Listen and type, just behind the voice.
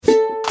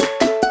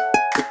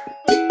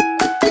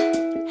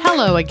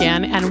Hello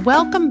again, and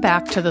welcome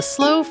back to the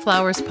Slow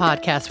Flowers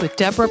Podcast with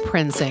Deborah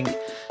Prinzing,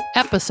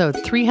 episode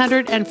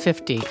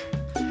 350.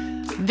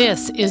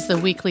 This is the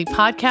weekly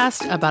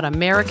podcast about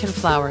American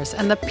flowers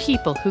and the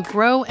people who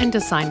grow and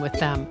design with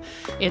them.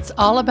 It's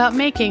all about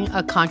making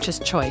a conscious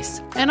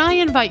choice, and I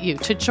invite you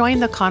to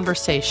join the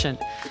conversation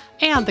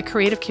and the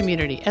creative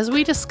community as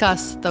we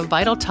discuss the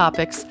vital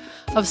topics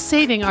of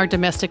saving our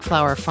domestic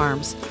flower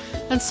farms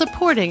and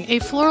supporting a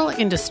floral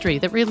industry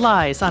that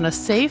relies on a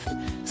safe,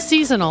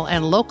 seasonal,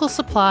 and local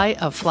supply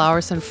of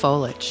flowers and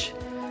foliage.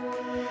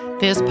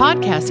 This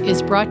podcast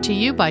is brought to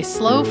you by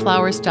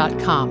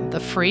slowflowers.com, the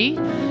free,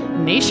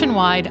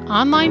 nationwide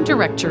online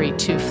directory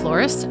to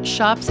florists,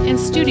 shops, and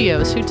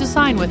studios who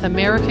design with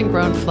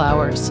American-grown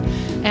flowers,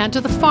 and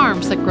to the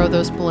farms that grow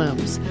those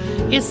blooms.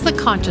 It's the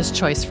conscious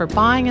choice for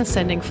buying and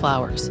sending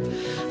flowers.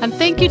 And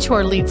thank you to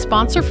our lead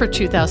sponsor for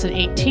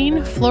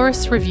 2018,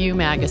 Florist Review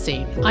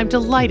Magazine. I'm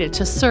delighted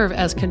to serve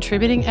as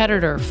contributing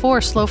editor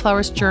for Slow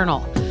Flowers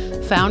Journal,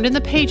 found in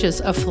the pages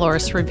of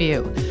Florist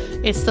Review.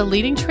 It's the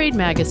leading trade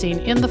magazine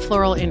in the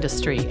floral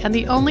industry and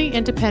the only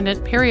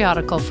independent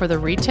periodical for the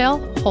retail,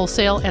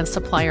 wholesale, and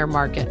supplier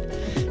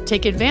market.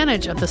 Take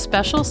advantage of the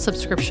special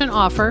subscription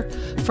offer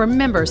for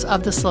members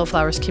of the Slow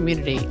Flowers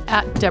community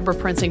at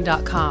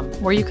deborahprinzing.com,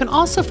 where you can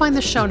also find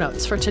the show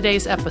notes for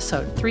today's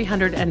episode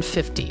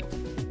 350.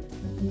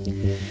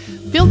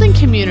 Building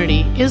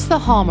community is the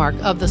hallmark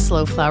of the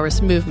Slow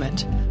Flowers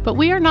movement. But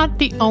we are not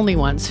the only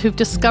ones who've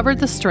discovered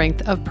the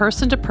strength of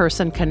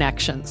person-to-person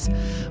connections.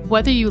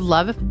 Whether you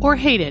love or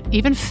hate it,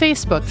 even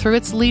Facebook, through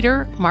its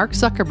leader, Mark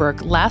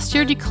Zuckerberg, last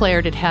year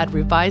declared it had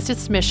revised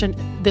its mission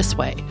this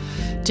way: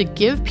 to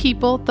give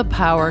people the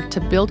power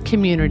to build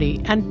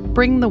community and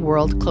bring the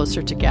world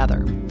closer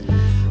together.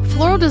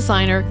 Floral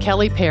designer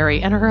Kelly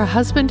Perry and her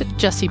husband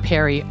Jesse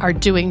Perry are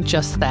doing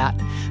just that.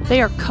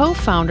 They are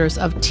co-founders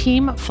of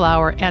Team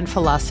Flower and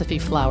Philosophy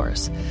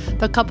Flowers.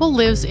 The couple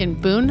lives in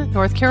Boone,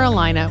 North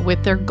Carolina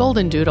with their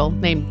golden doodle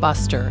named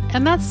Buster,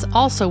 and that's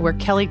also where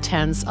Kelly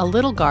tends a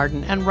little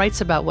garden and writes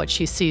about what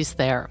she sees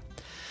there.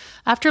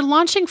 After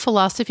launching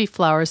Philosophy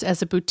Flowers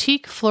as a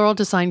boutique floral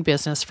design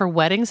business for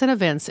weddings and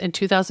events in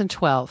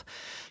 2012,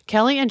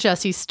 Kelly and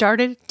Jesse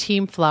started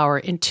Team Flower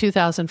in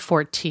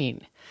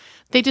 2014.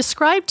 They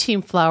describe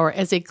Team Flower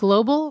as a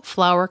global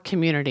flower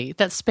community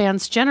that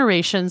spans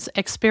generations,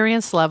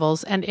 experience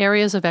levels, and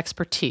areas of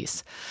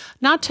expertise,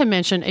 not to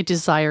mention a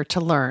desire to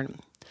learn.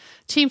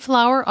 Team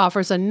Flower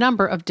offers a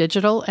number of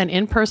digital and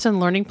in-person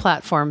learning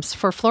platforms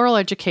for floral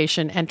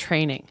education and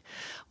training.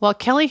 While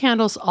Kelly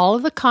handles all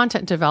of the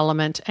content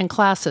development and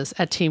classes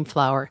at Team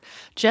Flower,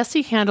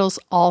 Jesse handles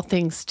all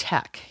things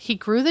tech. He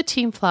grew the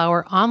Team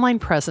Flower online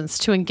presence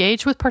to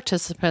engage with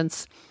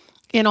participants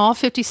in all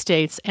 50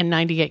 states and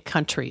 98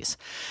 countries.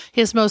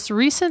 His most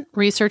recent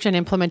research and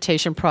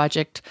implementation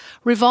project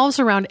revolves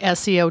around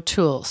SEO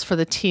tools for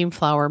the Team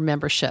Flower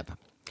membership.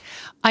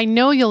 I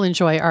know you'll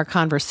enjoy our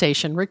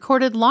conversation,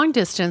 recorded long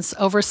distance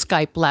over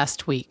Skype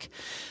last week.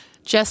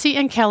 Jesse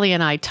and Kelly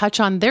and I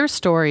touch on their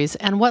stories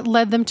and what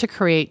led them to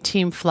create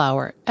Team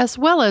Flower, as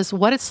well as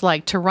what it's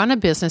like to run a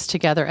business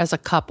together as a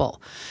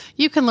couple.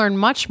 You can learn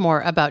much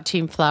more about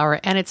Team Flower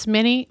and its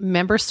many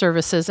member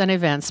services and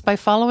events by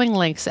following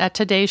links at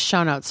today's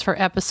show notes for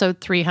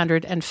episode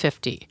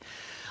 350.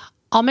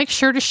 I'll make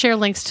sure to share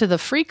links to the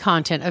free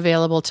content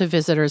available to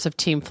visitors of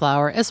Team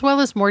Flower, as well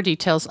as more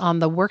details on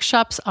the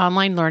workshops,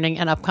 online learning,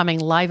 and upcoming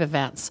live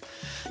events.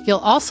 You'll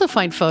also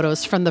find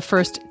photos from the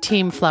first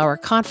Team Flower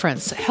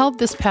conference held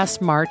this past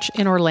March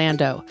in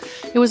Orlando.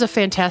 It was a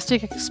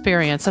fantastic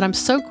experience, and I'm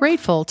so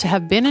grateful to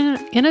have been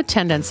in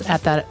attendance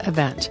at that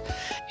event.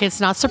 It's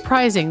not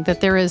surprising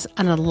that there is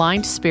an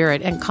aligned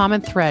spirit and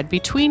common thread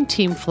between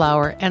Team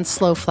Flower and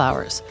Slow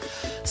Flowers.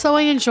 So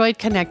I enjoyed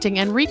connecting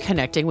and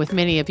reconnecting with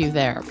many of you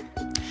there.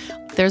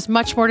 There's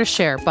much more to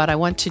share, but I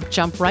want to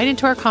jump right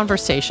into our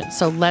conversation,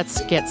 so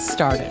let's get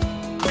started.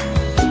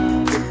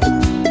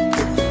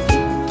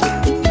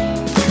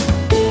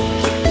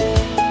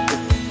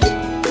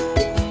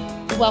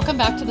 Welcome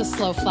back to the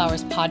Slow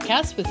Flowers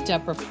Podcast with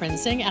Deborah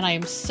Prinzing, and I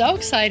am so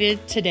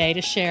excited today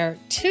to share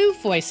two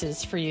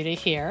voices for you to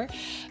hear.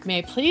 May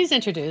I please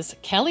introduce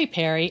Kelly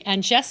Perry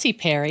and Jesse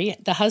Perry,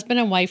 the husband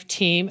and wife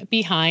team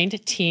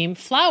behind Team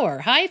Flower.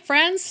 Hi,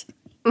 friends.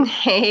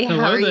 Hey,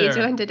 Hello how are there. you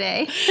doing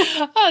today?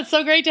 Oh, it's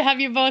so great to have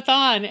you both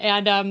on,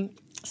 and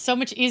so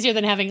much easier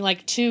than having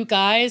like two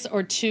guys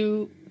or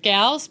two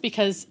gals,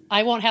 because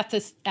I won't have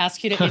to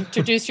ask you to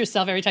introduce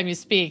yourself every time you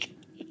speak.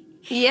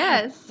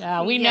 Yes.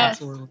 Yeah, we know.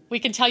 Yes. We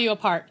can tell you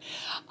apart.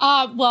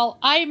 Well,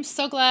 I'm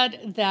so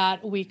glad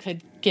that we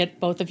could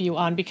get both of you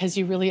on, because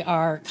you really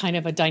are kind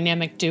of a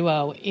dynamic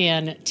duo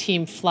in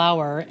Team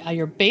Flower.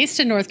 You're based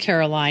in North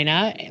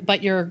Carolina,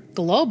 but you're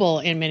global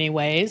in many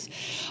ways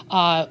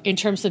in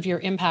terms of your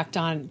impact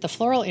on the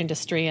floral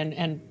industry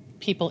and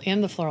people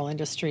in the floral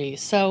industry.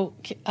 So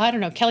I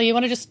don't know, Kelly, you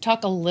want to just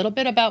talk a little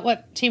bit about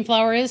what Team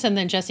Flower is, and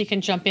then Jesse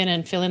can jump in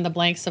and fill in the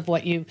blanks of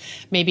what you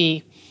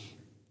maybe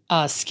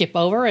skip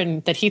over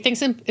and that he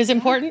thinks is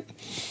important?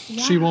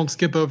 Yeah. She won't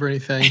skip over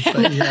anything,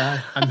 but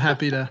yeah, I'm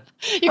happy to.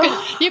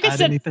 You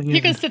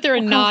can sit there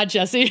and nod,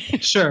 Jesse.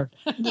 Sure.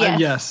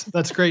 Yes,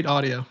 that's great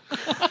audio.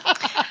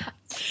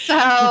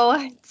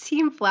 So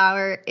Team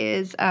Flower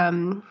is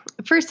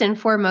first and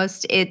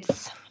foremost, it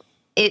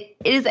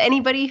is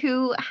anybody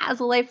who has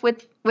a life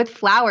with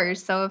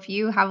flowers. So if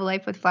you have a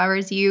life with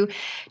flowers, you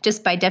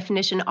just by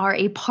definition are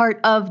a part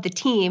of the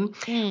team.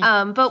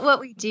 But what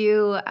we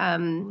do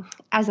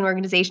as an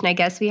organization, I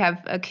guess we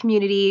have a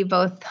community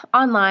both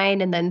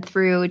online and then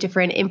through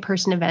different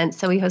in-person events.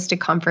 So we host a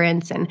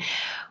conference and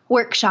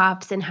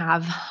workshops and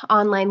have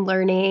online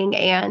learning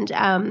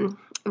and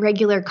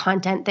regular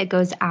content that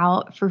goes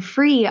out for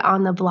free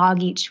on the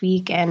blog each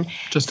week. And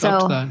just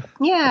up to that.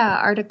 Yeah,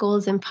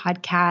 articles and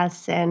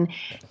podcasts and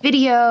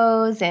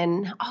videos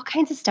and all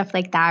kinds of stuff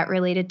like that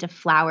related to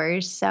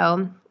flowers.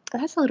 So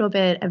that's a little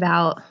bit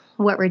about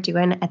what we're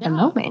doing at the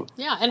moment.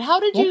 Yeah. And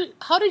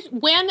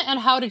when and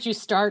how did you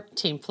start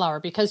Team Flower?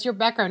 Because your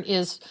background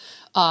is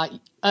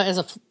as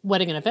a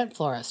wedding and event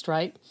florist,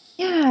 right?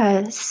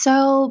 Yeah.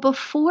 So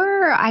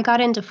before I got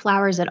into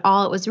flowers at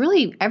all, it was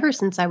really ever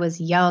since I was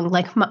young,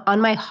 like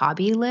on my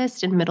hobby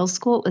list in middle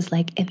school, it was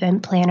like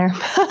event planner.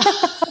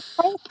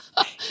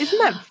 Isn't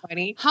that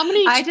funny? How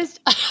many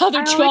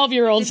other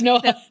 12-year-olds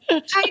know?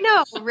 I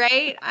know,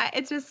 right?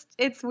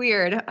 It's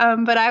weird.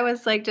 But I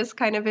was like, just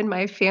kind of in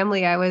my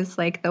family, I was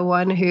like the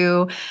one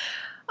who,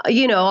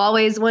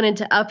 always wanted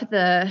to up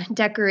the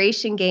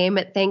decoration game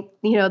at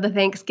the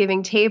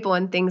Thanksgiving table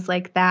and things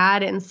like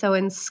that. And so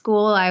in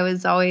school, I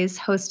was always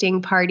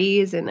hosting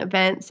parties and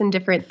events and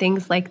different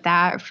things like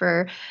that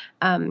for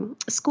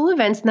school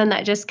events. And then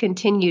that just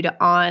continued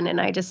on.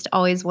 And I just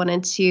always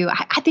wanted to,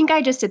 I think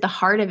I just at the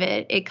heart of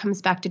it, it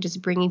comes back to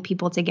just bringing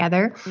people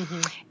together.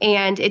 Mm-hmm.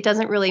 And it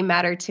doesn't really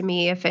matter to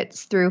me if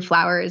it's through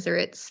flowers or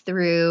it's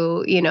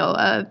through,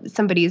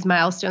 somebody's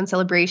milestone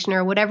celebration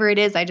or whatever it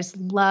is. I just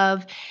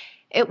love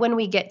it when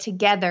we get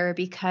together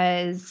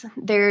because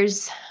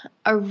there's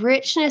a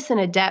richness and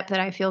a depth that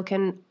I feel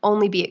can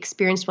only be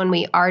experienced when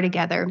we are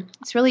together.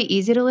 It's really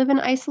easy to live an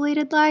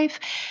isolated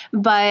life,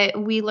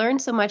 but we learn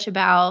so much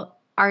about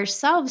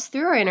ourselves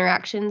through our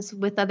interactions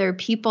with other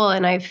people.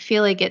 And I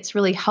feel like it's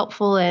really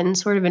helpful and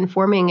sort of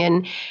informing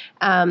and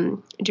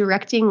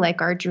directing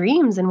like our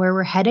dreams and where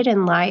we're headed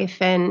in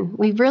life. And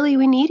we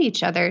need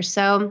each other.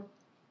 So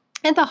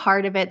at the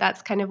heart of it,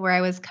 that's kind of where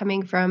I was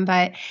coming from.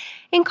 But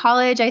in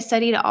college, I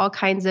studied all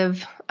kinds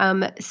of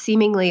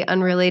seemingly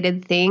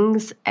unrelated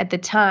things at the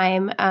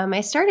time.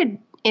 I started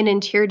in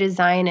interior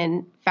design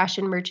and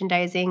fashion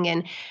merchandising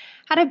and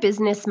had a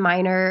business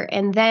minor.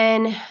 And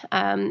then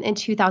in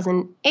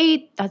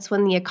 2008, that's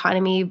when the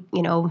economy,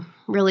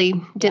 really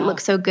didn't look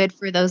so good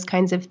for those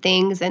kinds of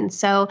things. And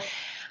so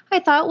I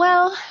thought,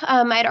 well,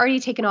 I'd already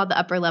taken all the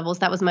upper levels.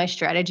 That was my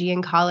strategy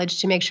in college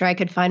to make sure I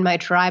could find my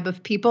tribe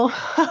of people.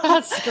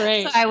 That's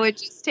great. So I would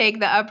just take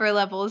the upper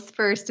levels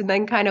first and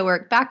then kind of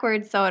work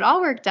backwards. So it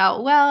all worked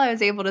out well. I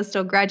was able to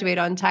still graduate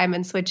on time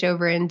and switch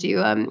over and do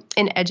an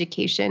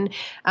education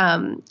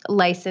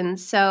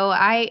license. So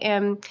I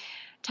am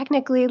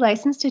technically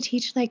licensed to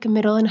teach like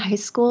middle and high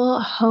school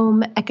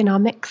home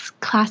economics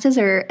classes,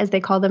 or as they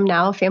call them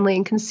now, family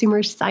and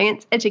consumer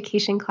science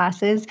education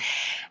classes.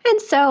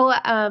 And so,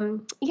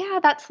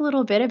 that's a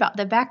little bit about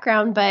the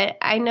background, but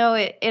I know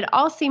it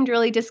all seemed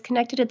really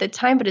disconnected at the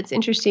time, but it's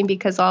interesting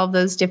because all of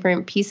those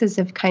different pieces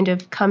have kind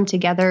of come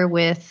together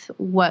with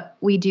what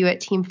we do at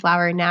Team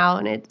Flower now.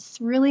 And it's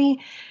really,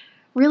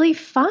 really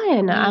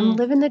fun. I'm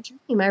living the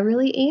dream. I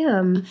really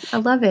am. I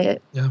love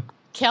it. Yeah.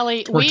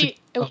 Kelly,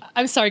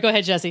 I'm sorry, go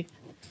ahead, Jesse.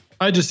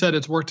 I just said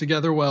it's worked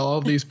together well,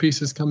 all these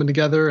pieces coming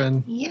together.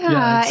 And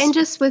and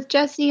just with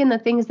Jesse and the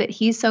things that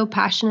he's so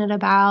passionate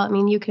about. I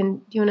mean, do you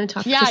want to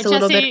talk just a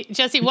little bit?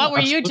 Jesse, what were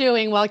you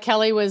doing while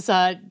Kelly was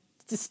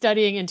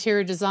studying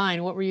interior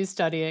design? What were you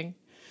studying?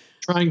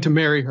 Trying to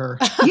marry her.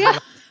 Yeah.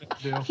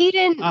 He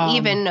didn't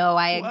even know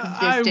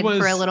I existed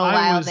for a little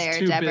while there,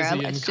 too Deborah.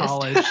 Busy in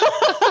college.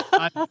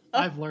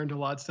 I've learned a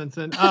lot since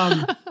then.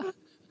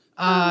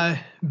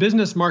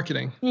 Business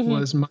marketing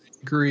was my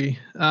degree,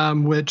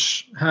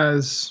 which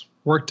has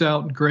worked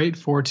out great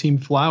for Team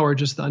Flower,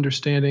 just the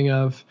understanding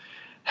of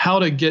how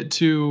to get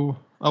to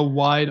a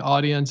wide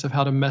audience, of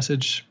how to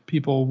message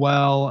people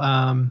well.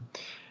 I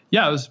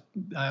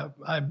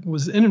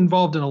was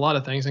involved in a lot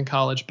of things in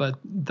college, but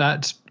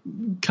that's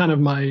kind of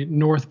my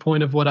north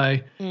point of what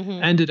I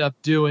ended up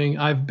doing.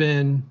 I've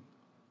been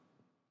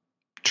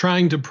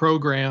trying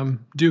to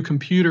do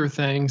computer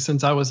things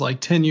since I was like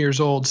 10 years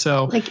old.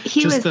 So like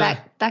he was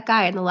that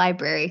guy in the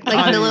library,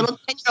 like the little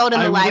 10-year-old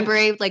in the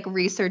library, like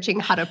researching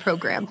how to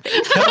program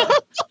things.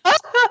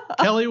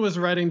 Kelly was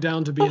writing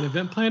down to be an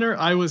event planner.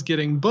 I was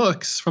getting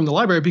books from the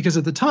library because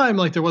at the time,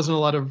 like there wasn't a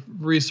lot of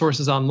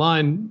resources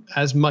online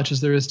as much as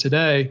there is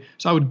today.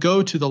 So I would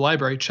go to the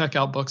library, check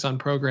out books on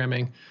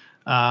programming.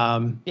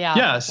 So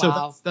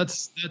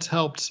that's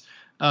helped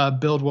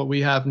build what we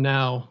have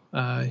now.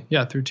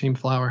 Through Team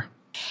Flower.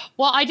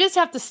 Well, I just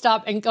have to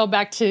stop and go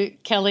back to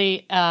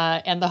Kelly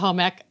and the home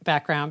ec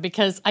background,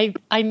 because I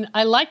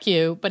like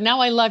you, but now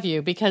I love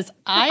you, because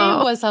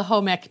I was a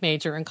home ec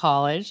major in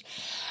college.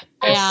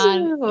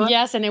 And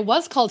yes, and it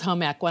was called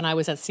home ec when I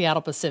was at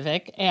Seattle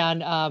Pacific,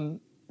 and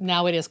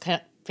now it is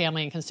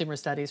family and consumer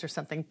studies or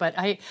something. But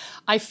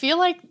I feel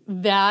like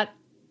that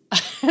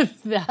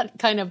that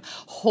kind of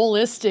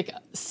holistic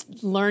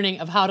learning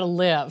of how to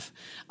live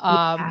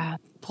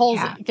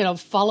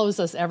follows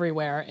us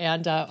everywhere.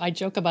 And I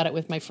joke about it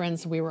with my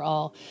friends. We were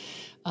all,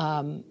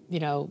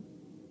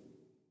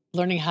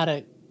 learning how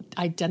to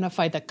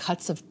identify the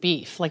cuts of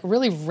beef, like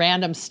really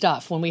random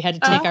stuff when we had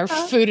to take our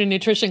food and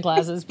nutrition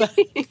classes. But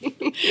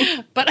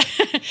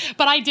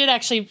I did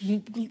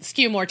actually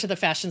skew more to the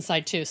fashion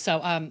side too.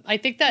 So I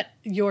think that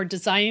your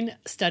design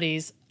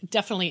studies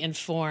definitely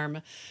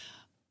inform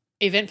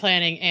event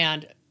planning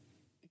and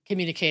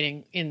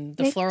communicating in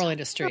the floral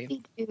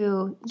industry.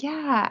 Do.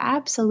 Yeah,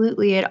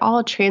 absolutely. It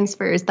all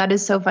transfers. That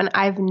is so fun.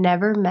 I've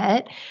never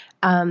met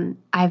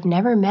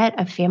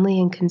a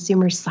family and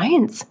consumer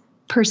science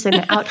person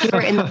out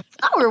here in the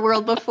flower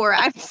world before.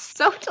 I'm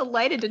so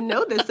delighted to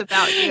know this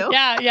about you.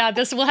 Yeah.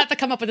 We'll have to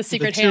come up with a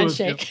secret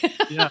handshake.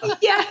 Yeah.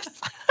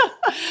 Yes.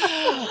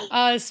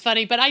 It's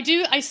funny, but I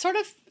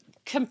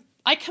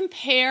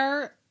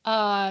compare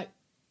my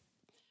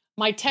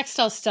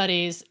textile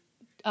studies.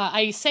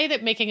 I say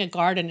that making a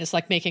garden is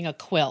like making a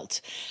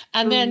quilt,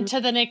 and then to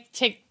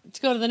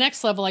go to the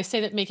next level, I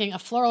say that making a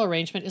floral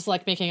arrangement is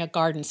like making a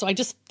garden. So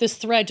this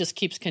thread just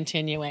keeps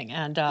continuing,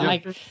 and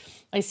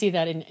I see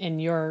that in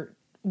your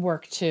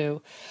work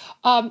too.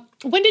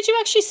 When did you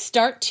actually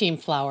start Team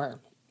Flower?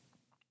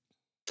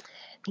 I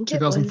think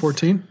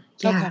 2014.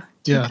 Yeah,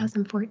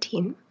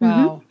 2014.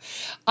 Wow.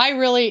 I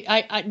really,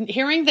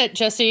 hearing that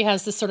Jessie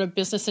has this sort of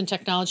business and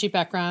technology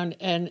background,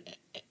 and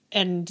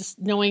just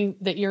knowing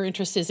that your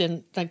interest is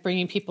in like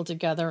bringing people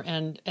together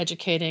and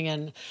educating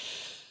and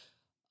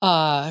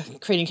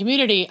creating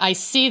community, I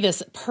see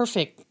this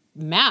perfect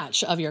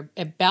match of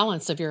a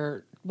balance of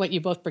what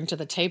you both bring to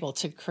the table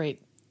to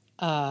create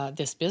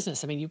this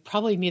business. I mean,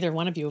 neither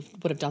one of you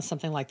would have done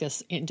something like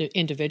this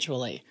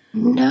individually.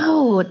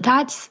 No,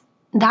 that's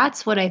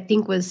what I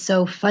think was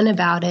so fun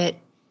about it.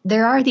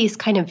 There are these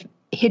kind of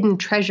hidden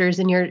treasures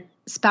in your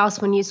spouse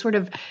when you sort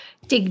of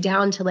dig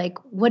down to like,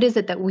 what is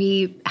it that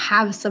we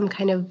have some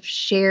kind of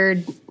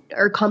shared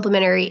or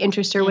complementary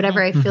interest or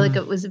whatever. I feel like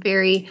it was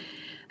very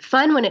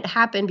fun when it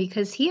happened,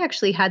 because he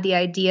actually had the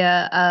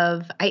idea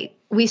of,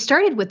 we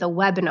started with a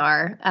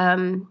webinar,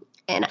 and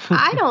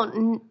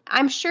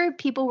I'm sure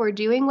people were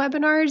doing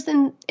webinars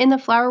in the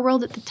flower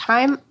world at the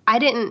time. I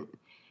didn't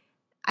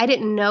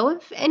know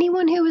of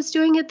anyone who was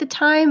doing it at the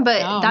time,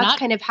 but that's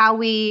kind of how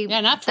we...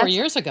 Yeah, not 4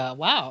 years ago.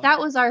 Wow. That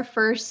was our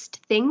first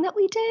thing that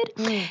we did.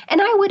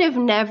 And I would have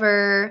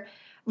never...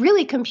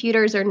 Really,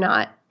 computers are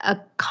not a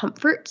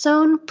comfort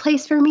zone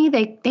place for me.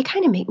 They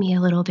kind of make me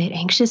a little bit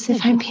anxious,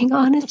 if I'm being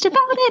honest about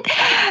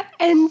it.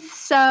 And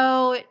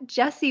so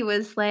Jessie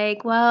was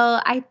like,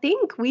 well, I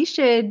think we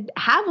should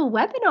have a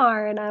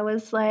webinar. And I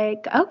was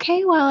like,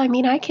 okay, well, I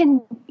mean, I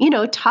can,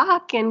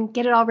 talk and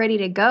get it all ready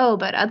to go.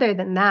 But other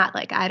than that,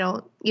 like, I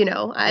don't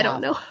know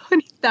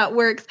if that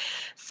works.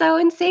 So,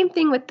 and same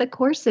thing with the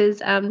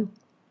courses.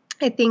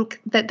 I think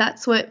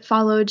that's what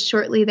followed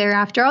shortly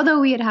thereafter,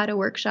 although we had a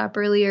workshop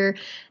earlier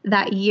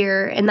that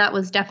year, and that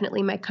was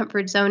definitely my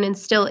comfort zone and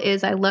still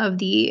is. I love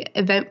the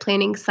event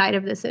planning side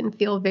of this and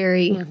feel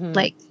very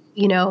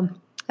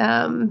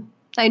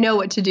I know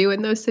what to do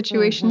in those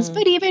situations.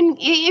 But even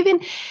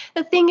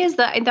the thing is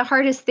that the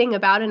hardest thing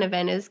about an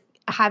event is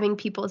having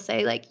people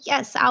say like,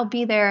 yes, I'll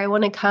be there. I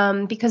want to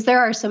come, because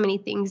there are so many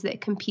things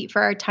that compete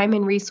for our time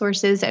and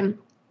resources. And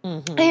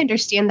I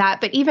understand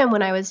that. But even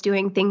when I was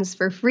doing things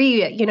for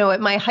free, at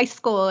my high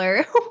school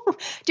or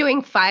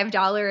doing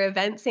 $5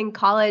 events in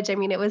college, I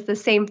mean, it was the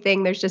same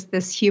thing. There's just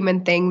this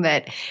human thing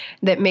that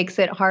makes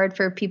it hard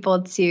for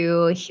people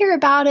to hear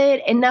about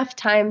it enough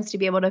times to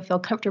be able to feel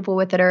comfortable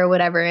with it or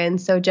whatever.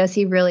 And so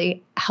Jessie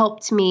really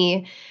helped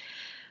me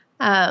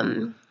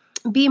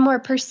be more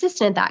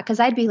persistent at that,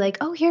 because I'd be like,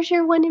 oh, here's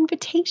your one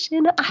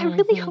invitation. I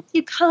really hope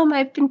you come.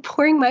 I've been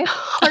pouring my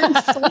heart and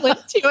soul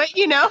into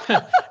it,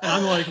 And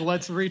I'm like,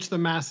 let's reach the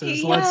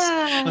masses.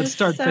 Yeah, let's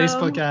start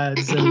Facebook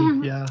ads.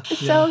 And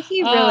So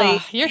he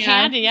really, you're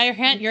handy.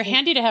 Yeah, you're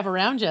handy to have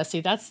around, Jessie.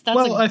 That's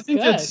well, I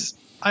think that's.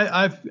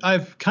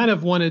 I've kind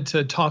of wanted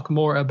to talk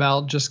more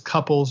about just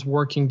couples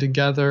working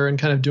together and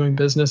kind of doing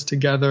business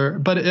together,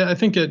 but I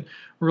think it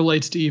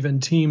relates to even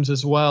teams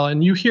as well.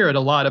 And you hear it a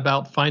lot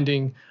about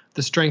finding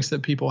the strengths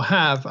that people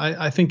have.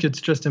 I think it's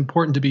just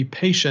important to be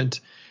patient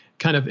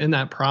kind of in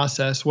that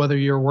process, whether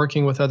you're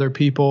working with other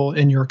people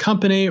in your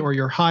company or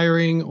you're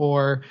hiring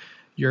or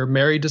you're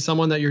married to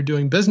someone that you're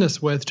doing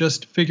business with,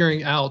 just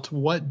figuring out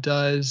what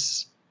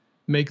does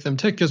make them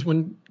tick. Because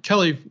when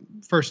Kelly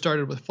first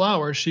started with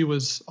flowers, she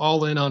was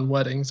all in on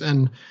weddings.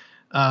 And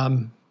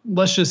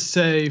let's just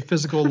say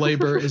physical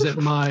labor isn't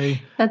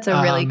my... That's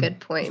a really good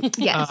point.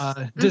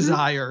 Yes.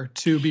 Desire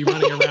to be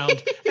running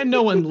around. and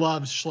no one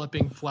loves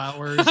schlepping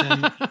flowers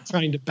and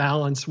trying to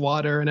balance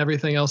water and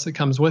everything else that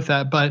comes with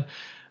that. But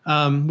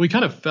we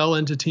kind of fell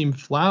into Team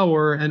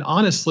Flower and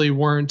honestly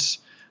weren't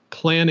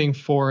planning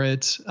for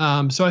it.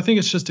 So I think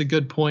it's just a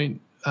good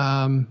point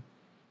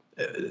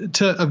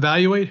to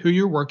evaluate who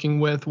you're working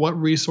with, what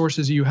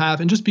resources you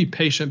have, and just be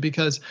patient,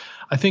 because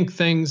I think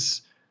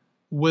things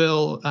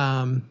will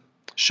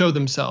show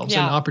themselves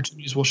and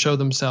opportunities will show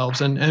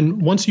themselves.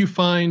 And once you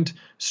find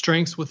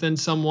strengths within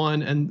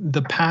someone and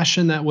the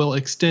passion that will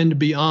extend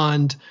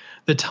beyond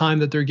the time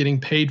that they're getting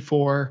paid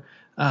for,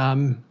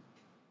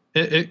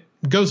 it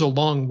goes a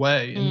long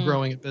way in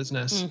growing a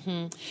business.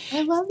 Mm-hmm.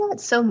 I love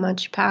that so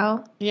much,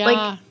 Pal.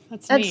 Yeah,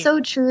 that's so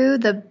true.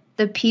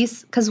 The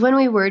piece, because when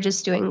we were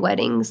just doing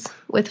weddings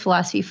with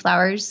Philosophy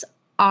Flowers,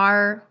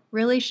 our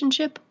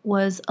relationship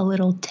was a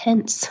little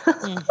tense.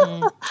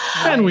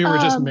 And we were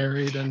just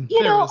married, and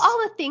all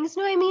the things.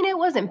 No, I mean, it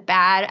wasn't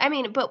bad. I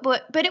mean, but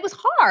it was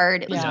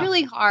hard. It was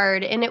really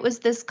hard, and it was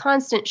this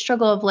constant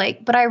struggle of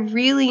like, but I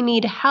really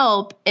need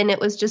help, and it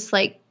was just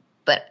like,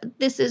 but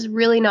this is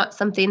really not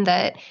something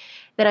that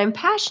I'm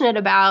passionate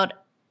about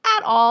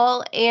at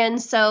all,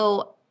 and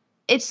so.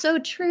 It's so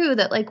true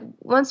that like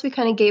once we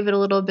kind of gave it a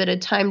little bit of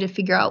time to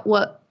figure out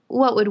what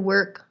would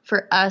work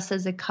for us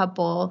as a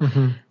couple.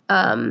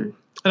 And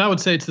I would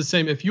say it's the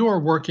same if you are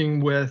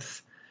working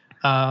with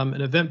an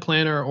event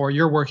planner or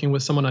you're working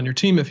with someone on your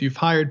team, if you've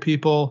hired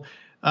people,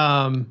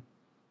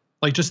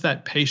 like just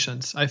that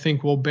patience, I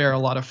think will bear a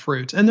lot of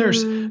fruit. And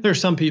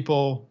there's some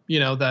people,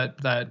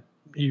 that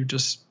you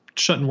just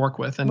shouldn't work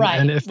with. And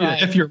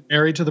if you're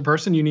married to the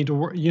person, you need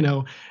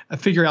to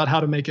figure out how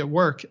to make it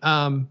work.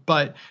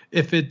 But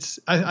if it's,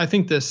 I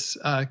think this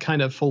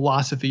kind of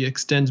philosophy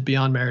extends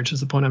beyond marriage is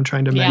the point I'm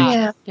trying to make. I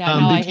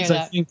hear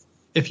that. I think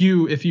if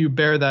you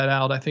bear that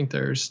out, I think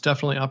there's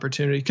definitely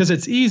opportunity, because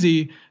it's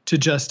easy to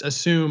just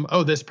assume,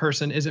 oh, this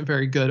person isn't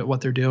very good at what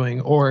they're doing,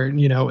 or,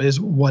 is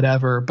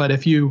whatever. But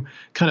if you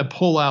kind of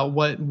pull out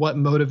what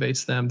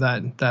motivates them,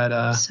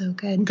 that so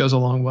good. Goes a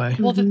long way.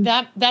 Well,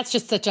 that's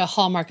just such a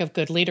hallmark of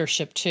good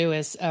leadership too,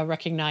 is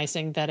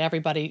recognizing that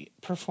everybody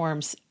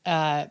performs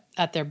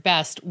at their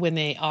best when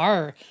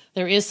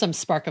there is some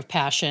spark of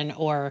passion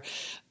or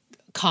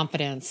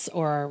confidence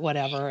or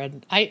whatever.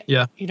 And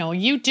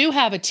you do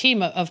have a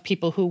team of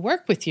people who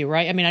work with you,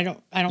 right? I mean, I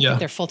don't think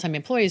they're full-time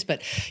employees,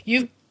 but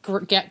you've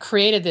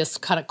created this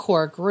kind of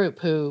core group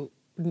who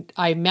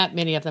I met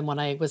many of them when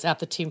I was at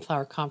the Team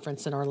Flower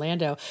conference in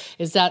Orlando.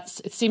 Is that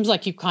it seems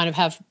like you kind of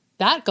have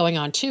that going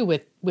on too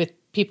with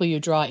people you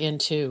draw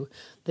into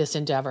this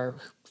endeavor,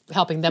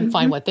 helping them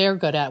find what they're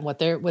good at, what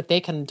they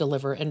can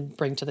deliver and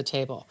bring to the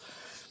table.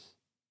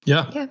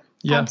 Yeah,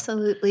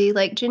 absolutely.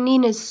 Like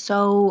Janine is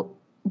so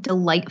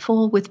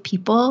delightful with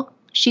people.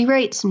 She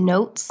writes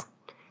notes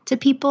to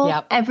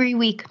people every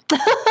week.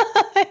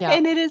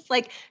 And it is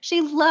like,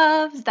 she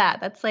loves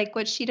that. That's like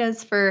what she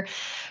does for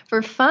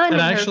fun.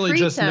 And I actually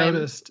just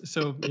noticed,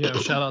 so,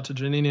 shout out to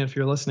Janine if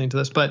you're listening to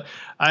this, but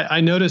I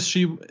noticed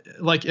she,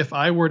 like, if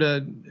I were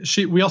to,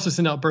 we also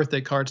send out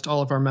birthday cards to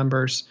all of our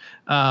members,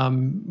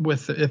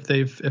 if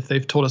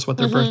they've told us what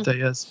their birthday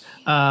is.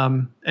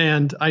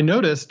 And I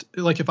noticed,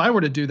 like, if I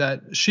were to do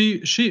that,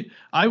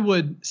 I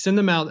would send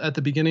them out at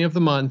the beginning of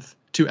the month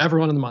to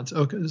everyone in the month.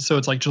 Okay, so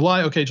it's like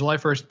July. Okay, July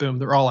 1st, boom,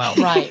 they're all out.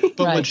 Right.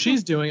 But what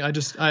she's doing,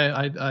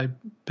 I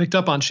picked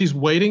up on. She's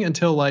waiting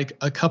until like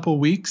a couple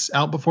weeks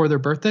out before their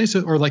birthday,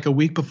 or like a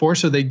week before,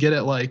 so they get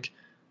it like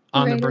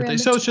on their birthday.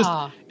 So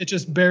it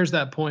just bears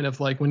that point of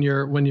like when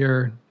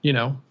you're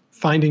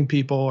finding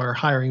people or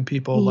hiring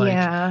people,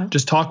 like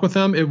just talk with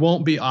them. It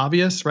won't be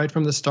obvious right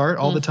from the start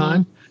all the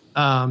time.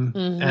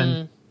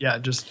 And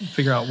just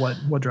figure out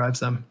what drives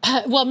them.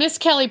 Well, Miss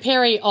Kelly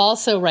Perry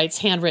also writes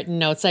handwritten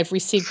notes. I've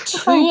received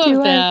two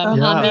of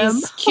them on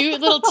these cute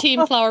little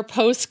Team Flower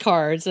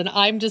postcards, and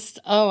I'm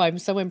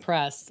so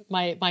impressed.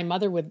 My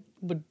mother would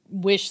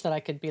wish that I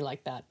could be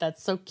like that.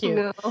 That's so cute.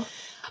 No.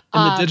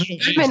 In the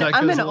digital age,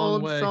 I'm an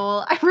old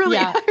soul. I really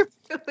am.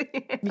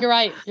 You're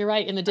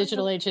right. In the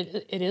digital age,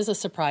 it is a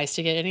surprise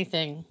to get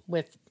anything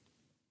with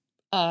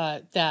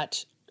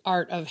that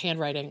art of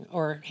handwriting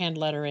or hand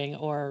lettering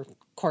or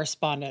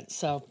correspondence.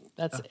 So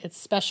it's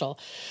special.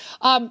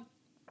 I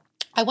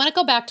want to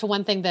go back to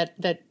one thing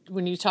that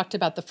when you talked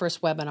about the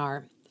first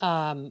webinar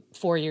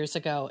 4 years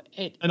ago,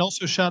 and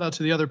also shout out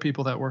to the other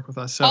people that work with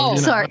us. So,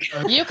 sorry.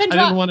 You can. I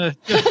didn't want to.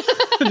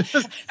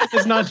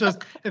 It's not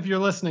just if you're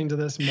listening to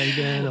this,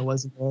 Megan,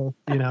 Elizabeth.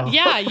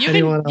 Yeah,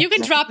 you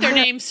can drop their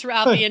names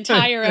throughout the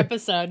entire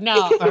episode.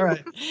 No, all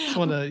right. Just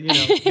want to.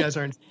 You guys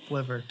aren't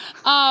liver.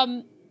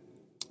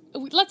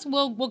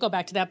 We'll go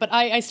back to that, but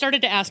I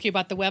started to ask you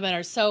about the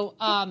webinar. So,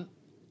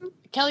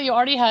 Kelly, you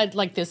already had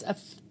like this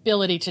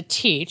ability to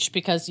teach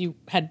because you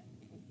had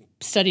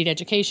studied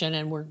education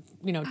and were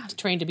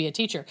trained to be a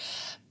teacher.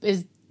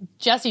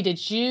 Jessie,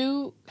 did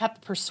you have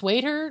to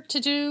persuade her to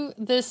do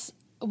this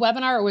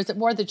webinar, or was it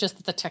more that just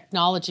that the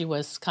technology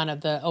was kind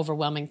of the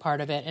overwhelming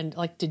part of it? And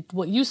like,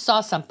 you saw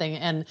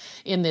something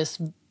in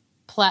this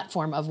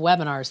platform of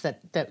webinars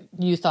that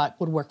you thought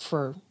would work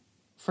for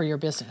your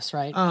business,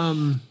 right?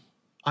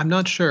 I'm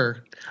not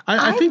sure.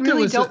 I think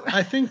really there was.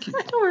 I think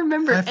I don't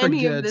remember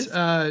any of this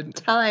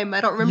time.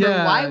 I don't remember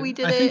why we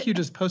did it. I think you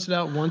just posted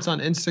out once on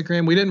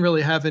Instagram. We didn't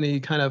really have any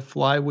kind of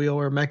flywheel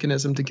or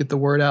mechanism to get the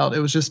word out. It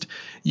was just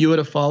you had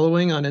a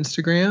following on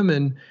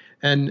Instagram,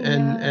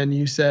 and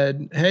you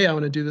said, "Hey, I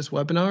want to do this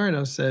webinar," and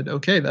I said,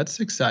 "Okay, that's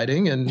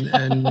exciting,"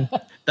 and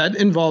that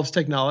involves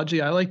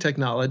technology. I like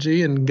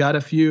technology, and got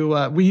a few.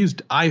 We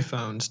used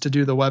iPhones to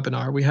do the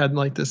webinar. We had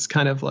like this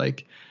kind of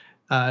like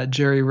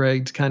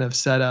jerry-rigged kind of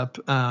setup.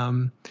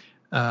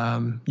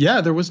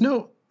 There was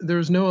no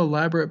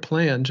elaborate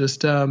plan.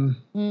 Just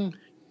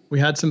we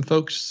had some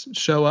folks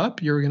show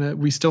up.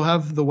 We still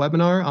have the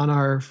webinar on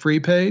our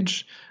free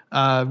page.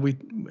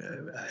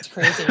 It's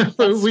crazy.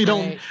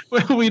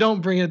 we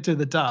don't bring it to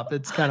the top.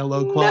 It's kind of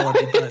low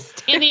quality,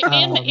 but in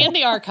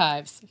the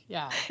archives.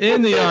 Yeah.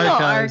 In the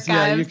archives.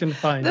 Yeah, you can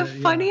find it.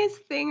 The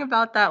funniest thing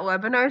about that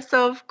webinar,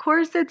 so of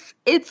course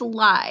it's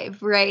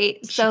live,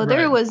 right? So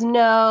there was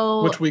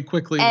no which we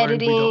quickly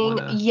editing. Learned we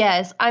don't wanna...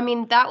 Yes. I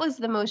mean, that was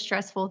the most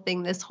stressful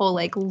thing, this whole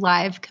like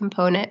live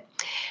component.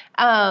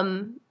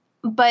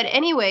 But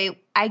anyway,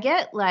 I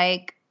get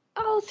like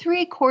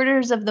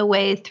 3/4 of the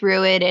way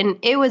through it. And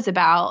it was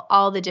about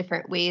all the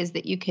different ways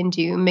that you can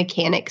do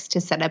mechanics to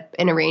set up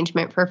an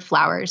arrangement for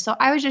flowers. So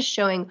I was just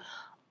showing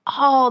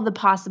all the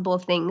possible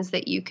things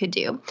that you could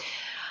do.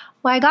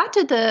 Well, I got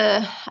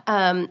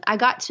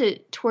to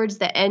towards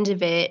the end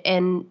of it,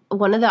 and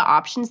one of the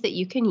options that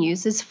you can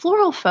use is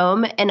floral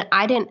foam. And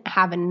I didn't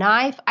have a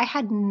knife. I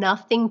had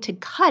nothing to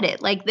cut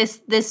it. Like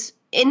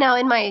now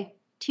in my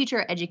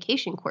teacher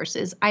education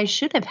courses, I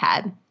should have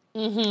had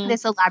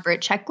this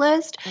elaborate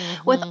checklist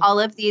with all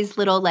of these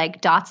little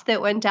like dots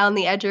that went down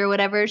the edge or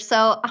whatever.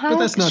 So but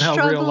that's not how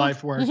real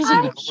life works.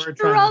 I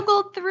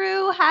struggled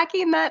through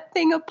hacking that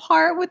thing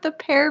apart with a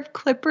pair of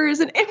clippers,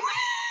 and it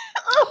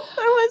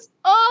was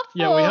awful.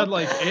 Yeah, we had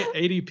like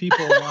 80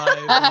 people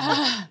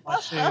live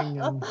watching.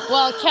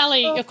 Well,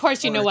 Kelly, of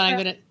course, you know what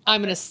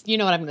I'm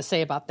gonna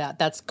say about that.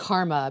 That's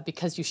karma,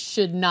 because you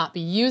should not be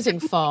using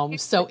foam.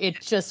 So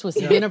it just was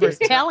the universe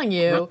telling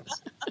you.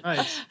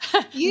 Right.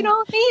 You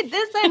don't need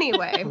this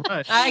anyway.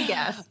 Right. I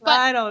guess. But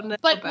I don't know.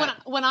 But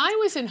when I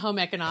was in home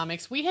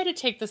economics, we had to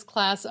take this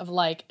class of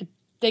like,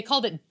 they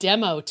called it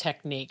demo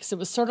techniques. It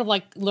was sort of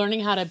like learning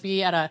how to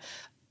be at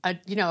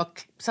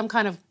some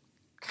kind of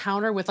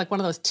counter with like one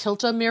of those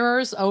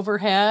Tilt-A-Mirrors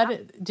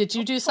overhead. Did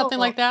you do something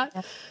like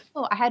that?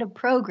 Oh, I had a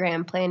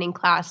program planning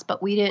class,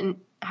 but we didn't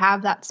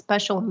have that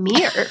special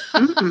mirror.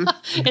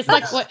 It's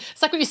like what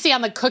you see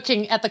on the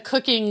cooking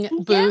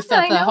booth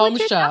at the home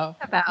show.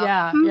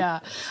 Yeah, yeah.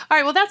 All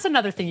right. Well, that's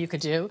another thing you could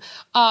do.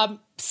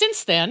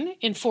 Since then,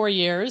 in 4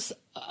 years,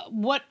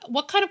 what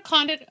kind of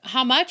content?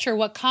 How much or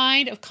what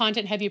kind of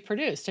content have you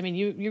produced? I mean,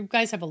 you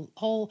guys have a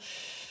whole.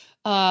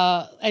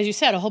 As you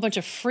said, a whole bunch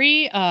of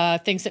free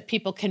things that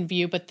people can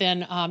view, but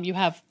then you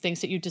have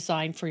things that you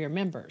design for your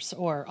members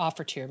or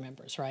offer to your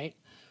members, right?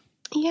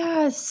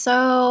 Yeah,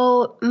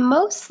 so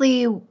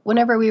mostly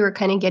whenever we were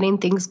kind of getting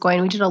things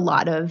going, we did a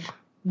lot of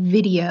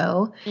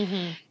video.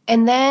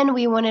 And then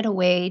we wanted a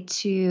way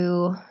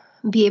to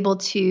be able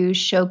to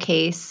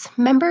showcase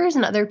members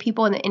and other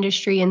people in the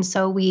industry. And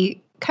so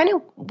we kind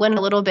of went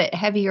a little bit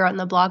heavier on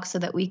the blog so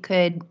that we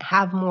could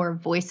have more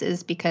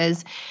voices,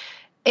 because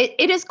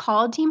it is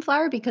called Team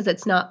Flower because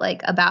it's not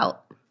like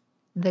about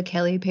the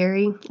Kelly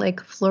Perry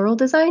like floral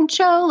design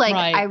show. Like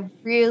right. I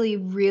really,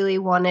 really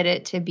wanted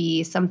it to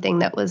be something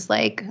that was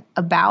like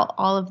about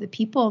all of the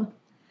people.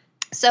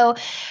 So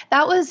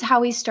that was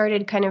how we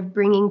started kind of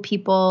bringing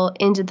people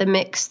into the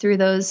mix through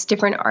those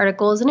different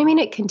articles. And I mean,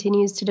 it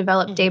continues to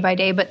develop day by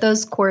day, but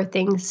those core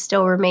things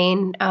still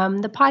remain.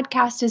 The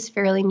podcast is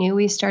fairly new.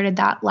 We started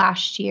that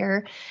last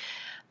year.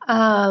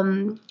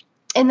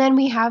 And then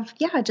we have,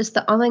 just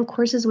the online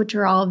courses, which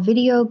are all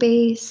video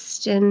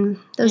based, and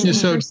those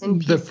in-person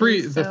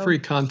pieces. The free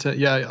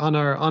content. On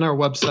our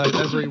website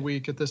every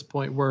week at this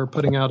point, we're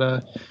putting out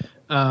a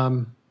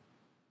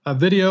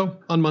video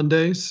on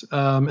Mondays,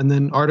 and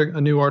then a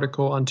new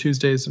article on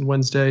Tuesdays and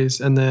Wednesdays,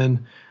 and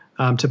then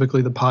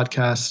typically the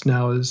podcast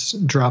now is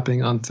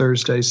dropping on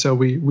Thursdays. So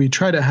we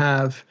try to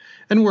have.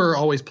 And we're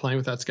always playing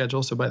with that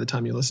schedule. So by the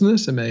time you listen to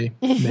this, it may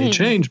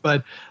change.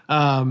 But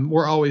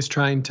we're always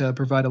trying to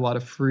provide a lot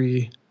of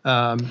free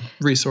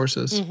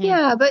resources.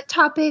 Yeah, but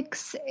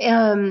topics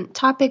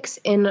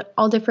in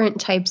all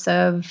different types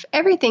of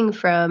everything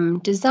from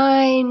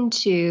design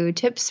to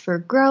tips for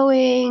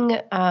growing,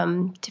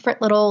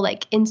 different little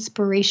like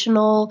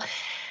inspirational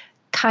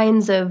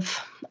kinds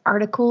of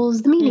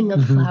articles, the meaning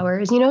of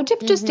flowers,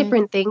 just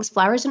different things,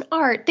 flowers and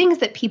art, things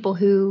that people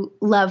who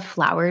love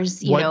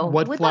flowers,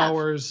 what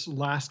flowers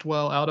last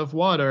well out of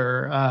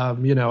water, how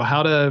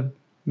to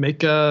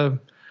make a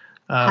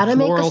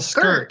floral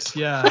skirt.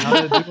 Yeah.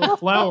 How to do a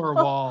flower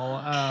wall.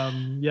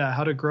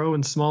 How to grow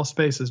in small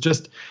spaces,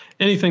 just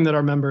anything that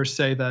our members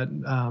say that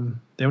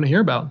they want to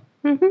hear about.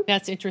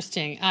 That's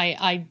interesting.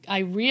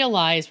 I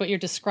realize what you're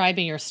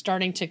describing, you're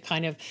starting to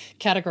kind of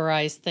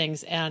categorize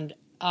things. And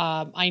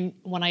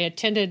when I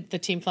attended the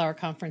Team Flower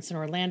conference in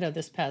Orlando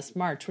this past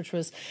March, which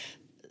was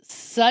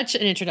such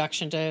an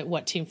introduction to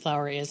what Team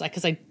Flower is,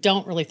 because I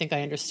don't really think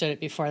I understood it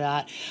before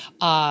that.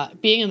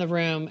 Being in the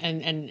room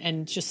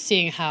and just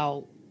seeing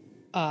how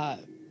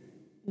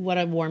what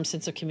a warm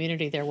sense of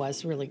community there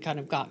was really kind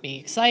of got me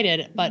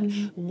excited. But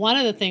one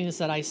of the things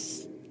that I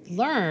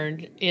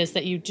learned is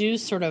that you do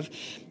sort of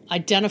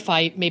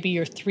identify maybe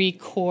your 3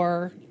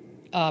 core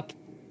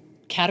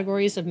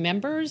categories of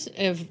members,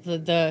 of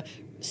the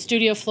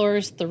studio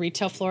florist, the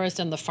retail florist,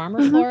 and the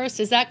farmer florist.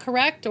 Is that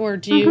correct? Or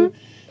do you,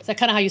 is that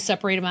kind of how you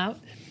separate them out?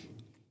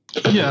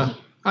 Yeah,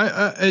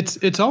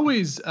 it's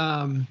always,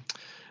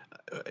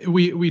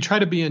 we try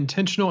to be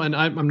intentional, and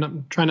I'm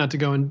not trying not to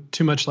go in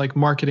too much like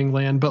marketing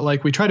land, but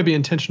like we try to be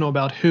intentional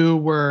about who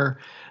we're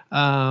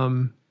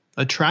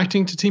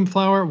attracting to Team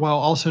Flower, while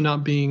also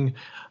not being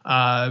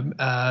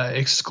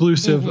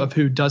exclusive of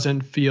who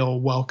doesn't feel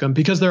welcome,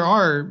 because there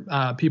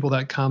are people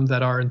that come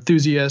that are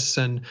enthusiasts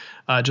and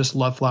just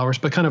love flowers,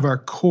 but kind of our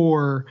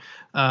core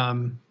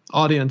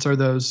audience are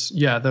those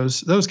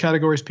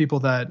categories, people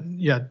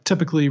that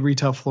typically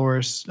retail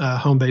florists,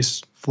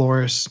 home-based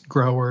florists,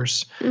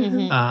 growers,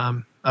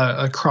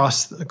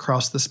 across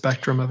the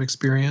spectrum of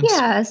experience.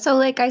 Yeah, so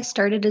like I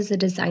started as a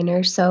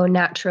designer, so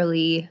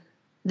naturally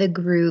the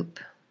group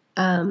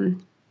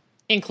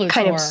includes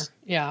kind more. Of,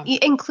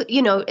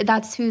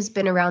 that's who's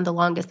been around the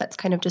longest. That's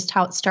kind of just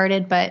how it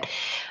started. But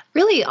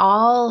really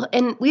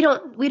and we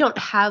don't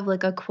have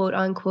like a quote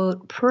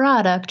unquote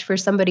product for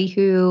somebody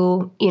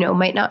who,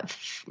 might not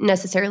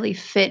necessarily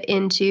fit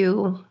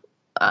into,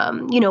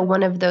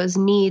 one of those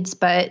needs.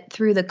 But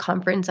through the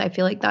conference, I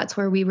feel like that's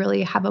where we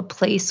really have a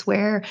place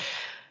where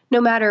no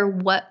matter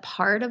what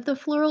part of the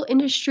floral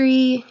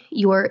industry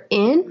you're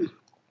in,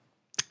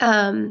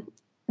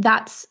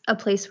 that's a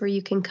place where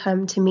you can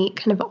come to meet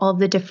kind of all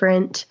the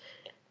different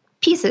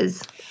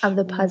pieces of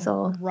the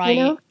puzzle.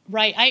 Right.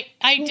 Right.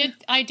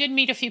 I did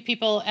meet a few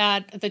people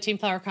at the Team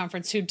Flower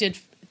conference who did,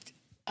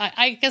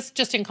 I guess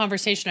just in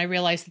conversation, I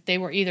realized that they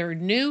were either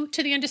new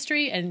to the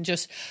industry and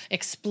just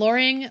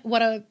exploring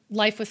what a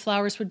life with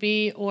flowers would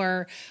be,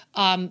 or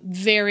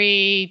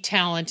very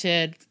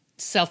talented,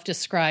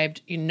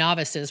 self-described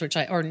novices,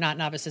 or not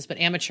novices, but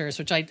amateurs,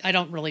 which I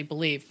don't really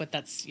believe, but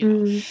that's,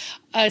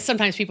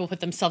 sometimes people put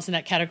themselves in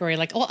that category,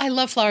 like, oh, I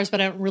love flowers, but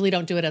I really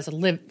don't do it as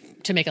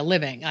to make a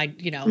living.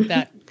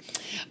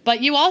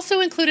 But you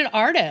also included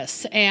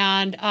artists,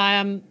 and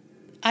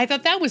I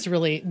thought that was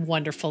really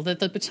wonderful that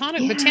the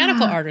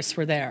botanical artists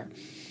were there.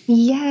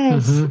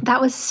 Yes,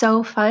 that was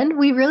so fun.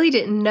 We really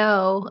didn't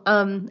know.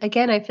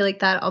 Again, I feel like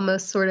that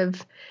almost sort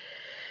of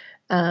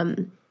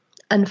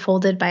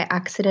unfolded by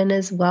accident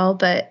as well,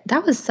 but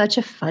that was such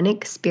a fun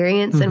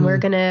experience, and we're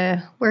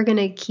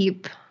gonna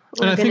keep.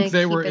 And I think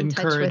they were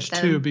encouraged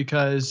too,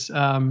 because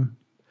I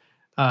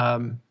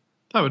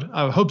would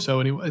hope so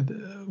anyway,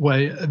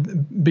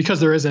 because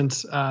there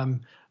isn't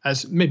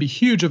as maybe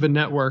huge of a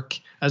network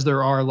as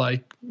there are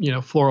like,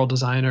 floral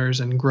designers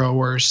and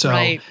growers. So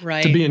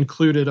to be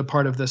included a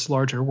part of this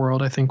larger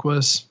world, I think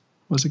was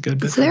a good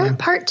bit. So they're a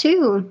part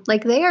too.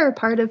 Like they are a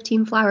part of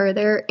Team Flower.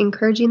 They're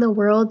encouraging the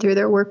world through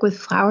their work with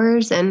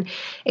flowers, and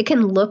it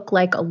can look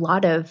like a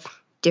lot of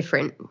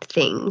different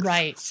things.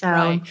 Right.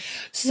 So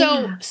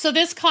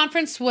this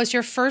conference was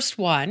your first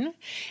one,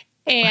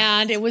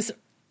 and it was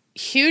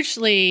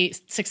hugely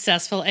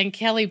successful. And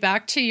Kelly,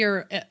 back to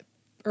your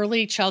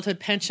early childhood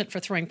penchant for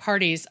throwing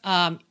parties,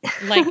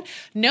 like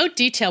no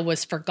detail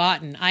was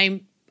forgotten.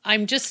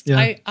 I'm just,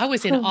 I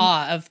was in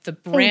awe of the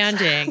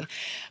branding.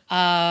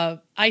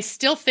 I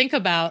still think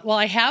about,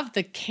 I have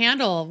the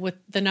candle with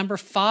the number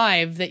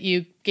 5 that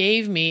you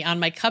gave me on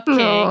my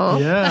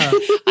cupcake. Yeah.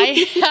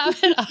 I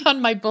have it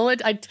on my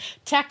bullet. I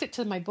tacked it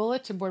to my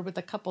bulletin board with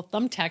a couple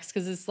thumbtacks,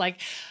 because it's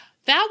like,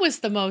 that was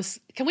the most,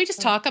 can we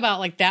just talk about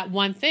like that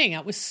one thing?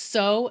 It was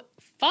so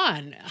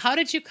fun. How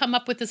did you come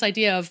up with this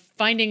idea of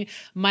finding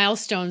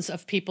milestones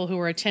of people who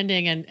were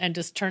attending and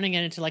just turning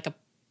it into like a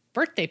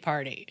birthday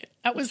party?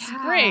 That was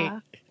great.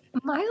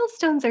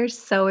 Milestones are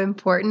so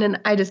important, and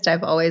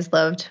I've always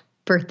loved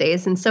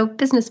birthdays, and so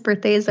business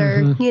birthdays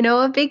are,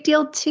 a big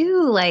deal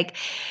too. Like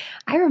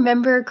I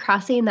remember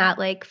crossing that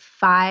like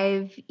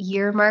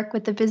 5-year mark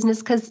with the business,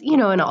 because,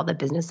 in all the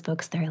business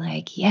books, they're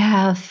like,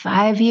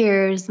 5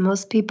 years,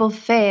 most people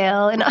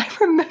fail. And I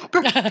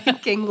remember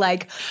thinking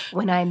like,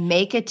 when I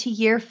make it to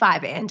year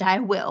 5, and I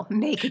will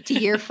make it to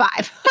year 5.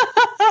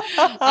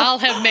 I'll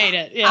have made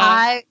it.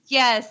 Yeah.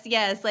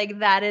 Yes. Like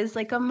that is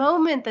like a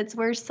moment that's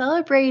worth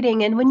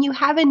celebrating. And when you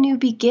have a new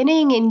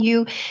beginning and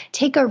you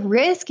take a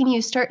risk and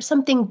you start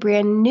something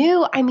brand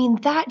new, I mean,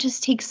 that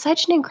just takes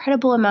such an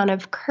incredible amount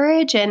of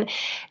courage. And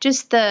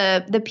just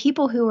the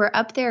people who were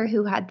up there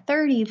who had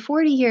 30,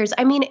 40 years.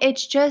 I mean,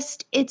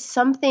 it's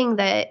something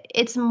that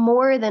it's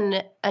more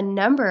than a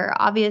number.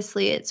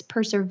 Obviously, it's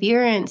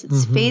perseverance,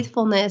 it's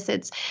faithfulness,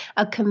 it's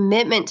a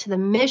commitment to the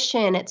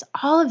mission. It's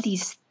all of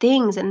these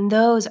things, and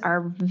those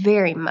are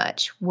very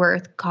much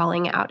worth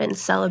calling out and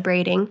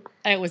celebrating.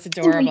 It was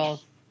adorable.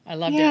 I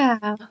loved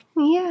it.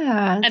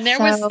 Yeah. And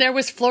there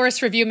was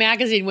Florist Review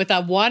magazine with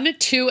a 1,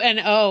 2, and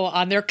 0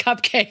 on their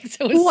cupcakes.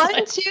 It was 1,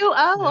 2, 0,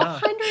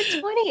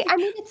 120. I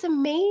mean, it's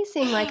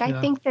amazing. Like, I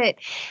think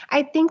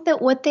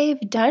that what they've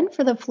done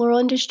for the floral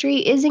industry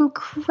is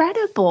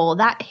incredible.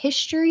 That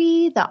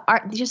history, the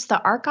art, just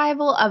the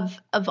archival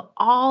of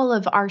all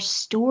of our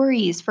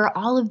stories for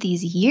all of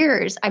these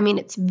years. I mean,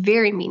 it's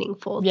very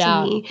meaningful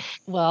to me.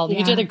 Well,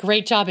 you did a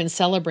great job in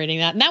celebrating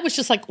that. And that was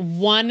just like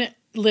one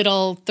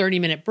little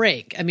 30-minute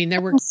break. I mean,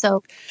 there were... I'm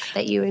so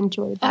that you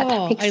enjoyed that.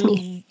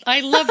 I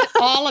loved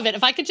all of it.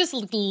 If I could just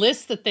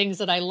list the things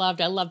that I loved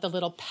the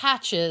little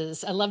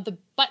patches. I loved the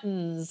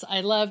buttons. I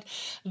loved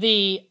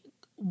the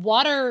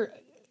water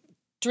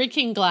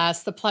drinking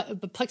glass, the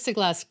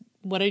plexiglass,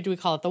 what do we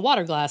call it? The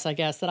water glass, I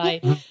guess, that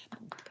I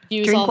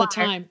use all the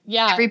time.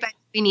 Yeah. Everybody,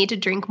 we need to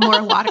drink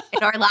more water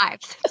in our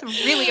lives.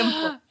 It's really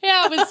important.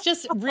 Yeah, it was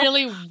just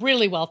really,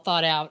 really well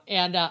thought out.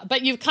 And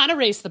but you've kind of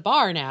raised the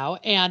bar now.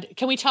 And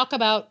can we talk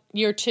about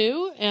year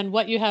 2 and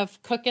what you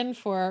have cooking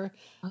for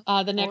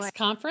the next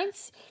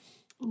conference?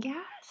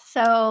 Yeah.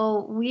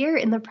 So we're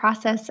in the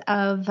process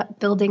of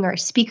building our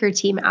speaker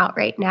team out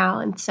right now.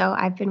 And so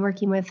I've been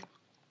working with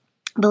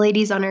the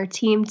ladies on our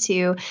team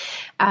to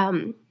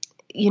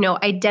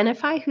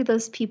identify who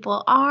those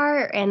people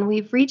are. And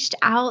we've reached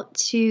out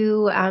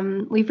to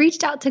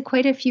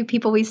quite a few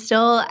people. We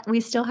still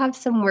have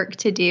some work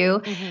to do.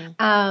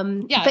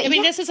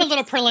 Mm-hmm. This is a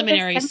little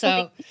preliminary.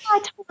 So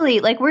totally.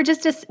 Like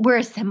we're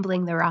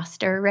assembling the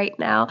roster right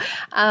now.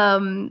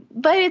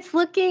 But it's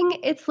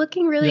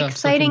looking really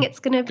exciting. It's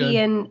going to be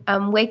in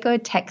Waco,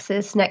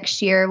 Texas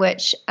next year,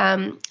 which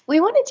we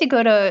wanted to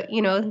go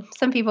to,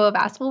 some people have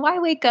asked, well, why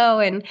Waco?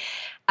 And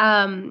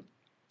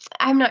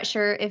I'm not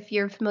sure if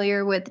you're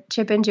familiar with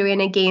Chip and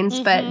Joanna Gaines,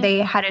 but they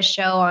had a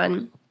show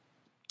on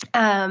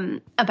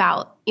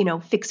about,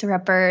 Fixer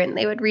Upper, and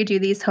they would redo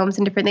these homes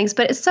and different things.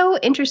 But it's so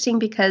interesting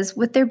because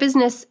with their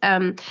business,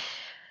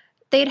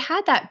 they'd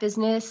had that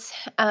business,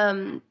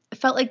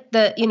 felt like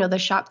the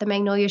shop, the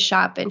Magnolia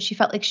shop, and she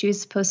felt like she was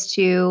supposed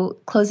to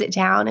close it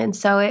down. And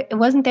so it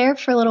wasn't there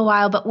for a little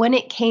while, but when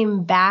it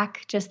came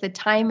back, just the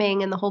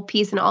timing and the whole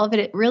piece and all of it,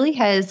 it really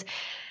has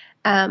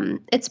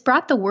it's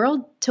brought the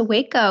world to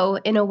Waco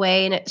in a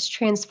way, and it's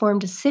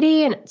transformed a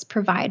city, and it's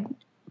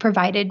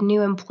provided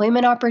new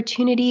employment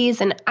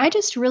opportunities. And I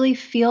just really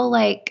feel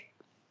like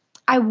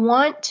I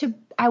want to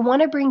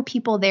bring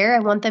people there. I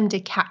want them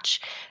to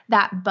catch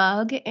that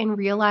bug and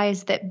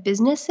realize that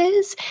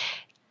businesses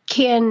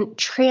can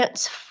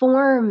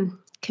transform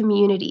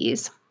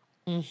communities.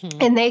 Mm-hmm.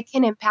 And they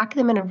can impact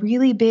them in a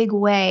really big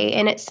way.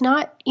 And it's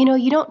not,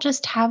 you don't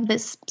just have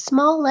this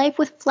small life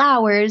with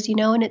flowers,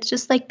 and it's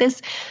just like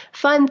this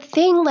fun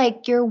thing.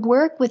 Like your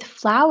work with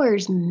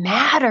flowers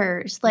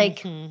matters.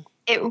 Like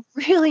it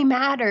really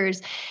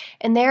matters.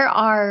 And there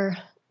are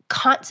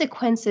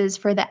consequences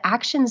for the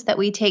actions that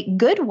we take,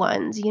 good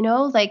ones,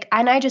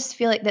 and I just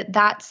feel like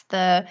that's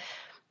the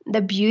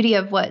beauty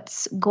of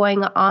what's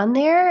going on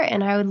there.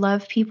 And I would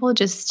love people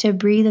just to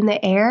breathe in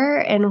the air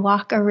and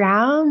walk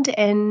around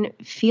and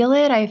feel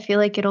it. I feel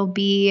like it'll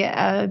be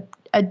a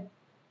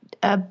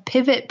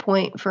pivot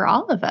point for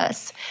all of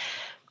us.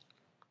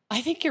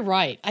 I think you're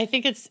right. I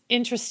think it's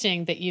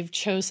interesting that you've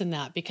chosen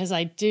that, because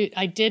I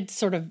did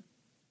sort of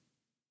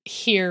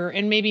hear,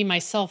 and maybe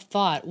myself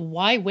thought,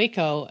 why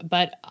Waco?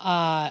 But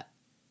now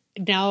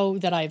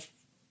that I've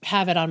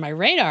have it on my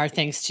radar,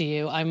 thanks to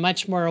you, I'm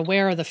much more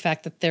aware of the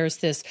fact that there's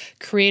this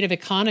creative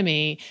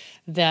economy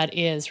that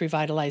is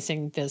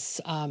revitalizing this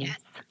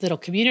little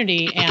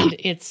community, and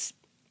it's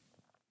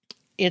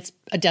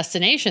a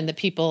destination that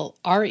people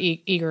are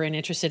eager and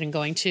interested in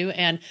going to.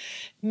 And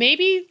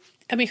maybe,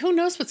 who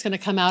knows what's going to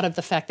come out of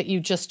the fact that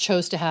you just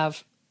chose to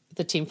have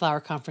the Team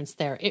Flower Conference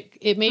there.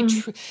 It may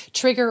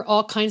trigger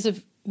all kinds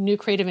of new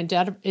creative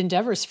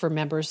endeavors for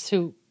members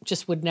who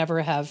just would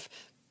never have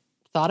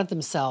thought of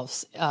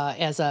themselves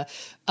as a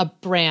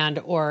brand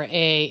or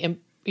a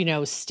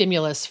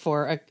stimulus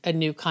for a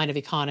new kind of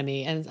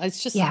economy. And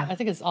it's just, I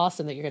think it's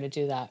awesome that you're going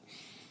to do that.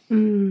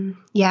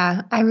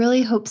 Yeah, I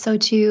really hope so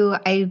too.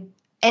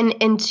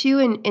 In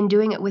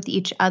doing it with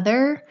each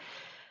other,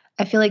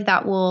 I feel like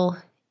that will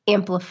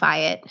amplify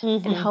it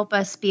and help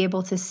us be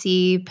able to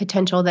see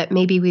potential that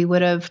maybe we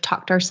would have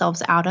talked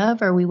ourselves out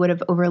of, or we would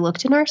have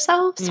overlooked in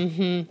ourselves.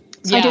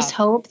 So I just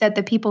hope that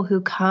the people who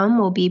come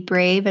will be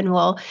brave and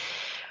will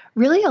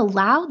really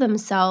allow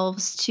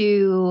themselves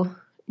to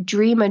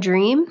dream a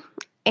dream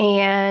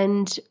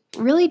and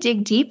really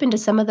dig deep into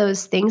some of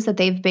those things that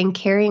they've been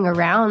carrying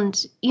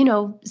around,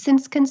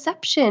 since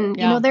conception.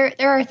 There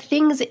are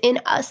things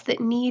in us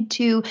that need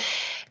to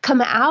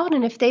come out.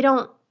 And if they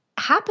don't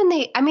happen,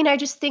 I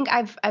just think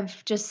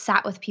I've just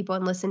sat with people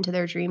and listened to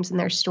their dreams and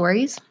their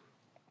stories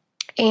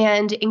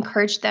and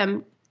encouraged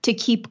them to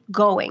keep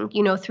going,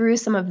 through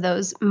some of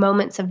those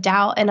moments of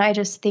doubt. And I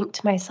just think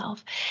to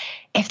myself,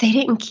 if they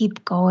didn't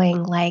keep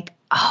going,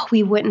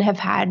 we wouldn't have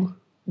had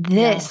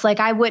this.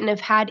 I wouldn't have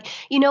had,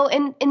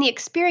 and the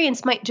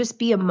experience might just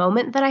be a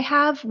moment that I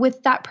have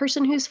with that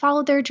person who's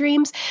followed their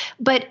dreams,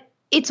 but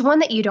it's one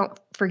that you don't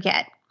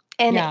forget.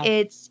 and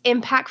it's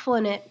impactful,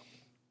 and it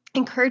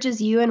encourages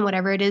you in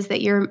whatever it is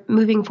that you're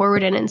moving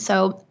forward in. And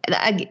so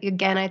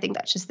again, I think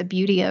that's just the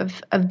beauty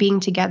of being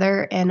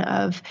together and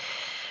of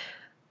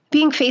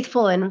being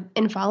faithful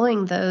in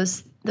following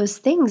those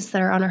things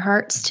that are on our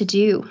hearts to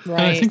do. Right.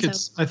 And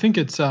I think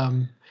it's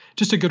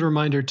just a good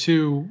reminder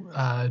too,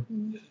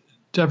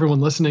 to everyone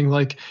listening,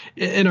 like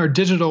in our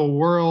digital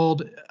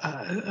world,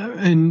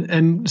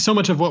 and so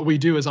much of what we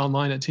do is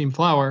online at Team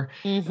Flower,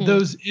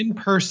 those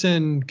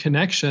in-person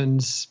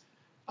connections,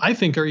 I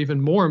think, are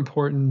even more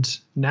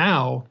important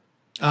now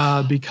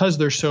because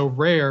they're so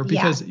rare,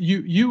 because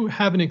you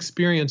have an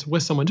experience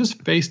with someone just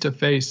face to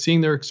face,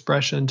 seeing their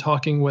expression,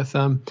 talking with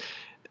them,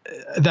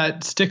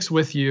 that sticks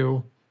with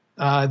you.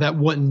 That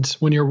wouldn't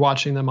when you're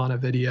watching them on a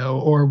video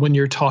or when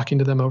you're talking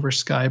to them over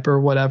Skype or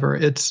whatever.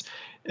 It's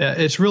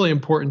really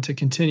important to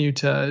continue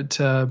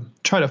to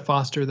try to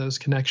foster those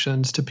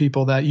connections to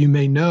people that you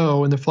may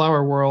know in the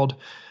flower world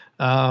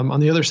on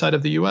the other side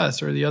of the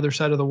U.S. or the other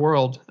side of the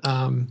world.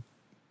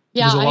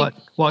 Because a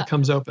lot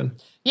comes open.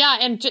 Yeah,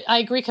 and I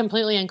agree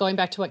completely. And going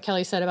back to what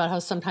Kelly said about how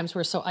sometimes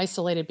we're so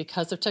isolated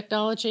because of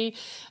technology,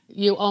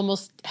 you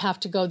almost have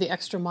to go the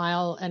extra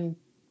mile and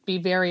be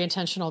very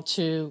intentional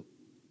to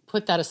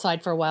put that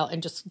aside for a while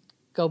and just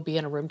go be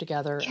in a room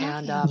together.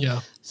 And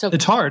so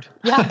it's hard.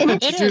 Yeah, and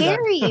it's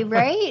scary,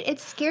 right?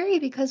 It's scary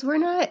because we're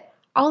not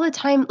all the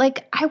time.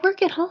 Like, I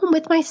work at home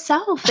with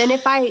myself, and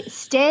if I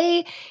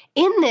stay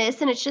in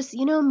this and it's just,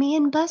 me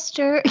and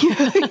Buster,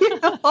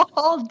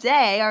 all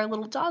day, our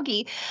little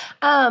doggy,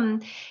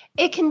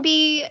 it can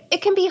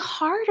be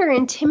hard or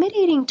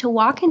intimidating to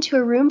walk into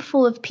a room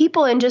full of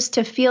people and just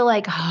to feel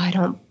like,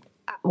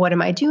 what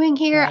am I doing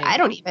here? Right. I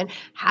don't even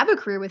have a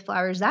career with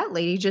flowers. That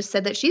lady just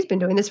said that she's been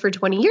doing this for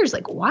 20 years.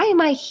 Like, why am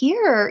I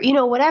here?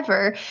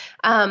 Whatever.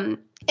 And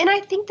I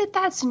think that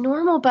that's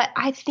normal, but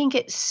I think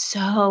it's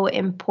so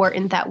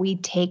important that we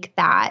take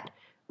that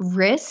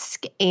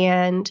risk.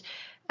 And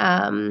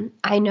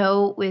I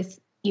know with,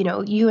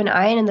 you and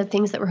I and the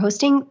things that we're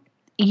hosting,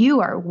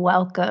 you are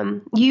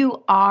welcome.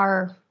 You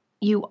are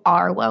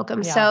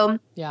welcome. Yeah. So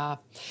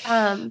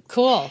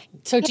cool.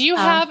 So do you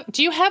have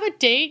a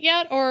date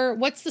yet, or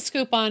what's the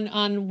scoop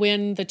on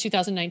when the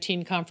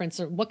 2019 conference,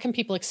 or what can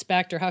people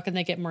expect, or how can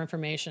they get more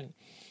information?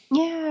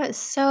 Yeah.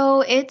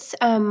 So it's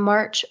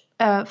March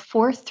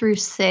 4th through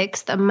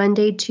 6th, a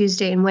Monday,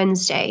 Tuesday, and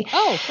Wednesday.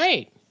 Oh,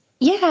 great.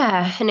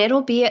 Yeah. And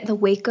it'll be at the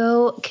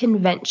Waco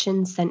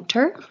Convention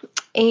Center.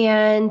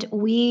 And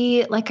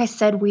we, like I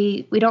said,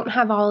 we don't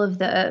have all of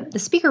the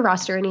speaker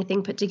roster or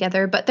anything put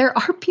together, but there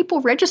are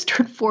people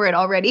registered for it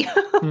already,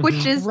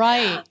 which is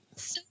right.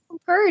 So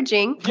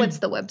encouraging. What's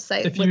the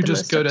website? If you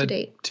just go to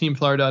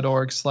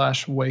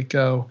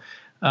teamflower.org/Waco,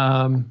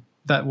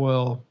 that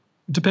will,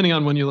 depending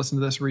on when you listen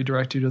to this,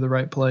 redirect you to the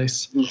right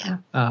place. Yeah.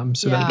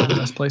 So that'll be the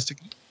best place to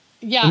go.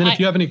 Yeah. And then if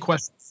you have any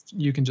questions,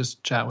 you can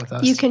just chat with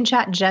us. You can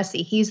chat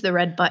Jesse. He's the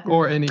red button.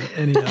 Or any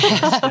of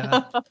us.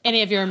 Yeah.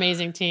 Any of your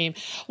amazing team.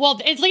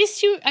 Well, at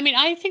least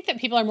I think that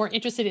people are more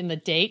interested in the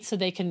date so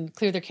they can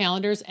clear their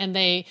calendars and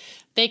they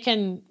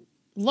can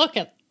look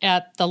at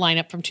the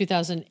lineup from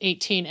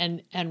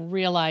 2018 and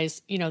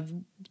realize,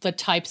 the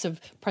types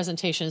of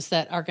presentations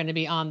that are going to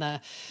be on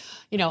the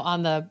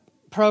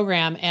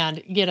program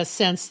and get a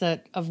sense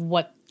of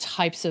what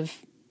types of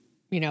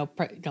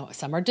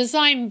some are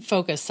design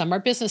focused, some are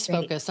business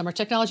focused, some are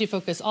technology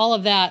focused, all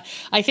of that.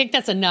 I think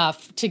that's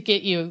enough to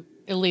get you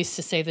at least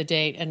to save the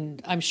date.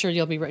 And I'm sure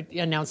you'll be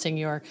announcing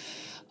your,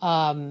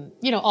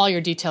 all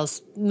your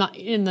details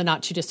in the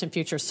not too distant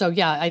future. So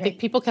yeah, I think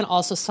people can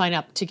also sign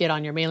up to get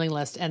on your mailing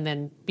list and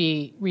then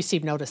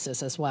receive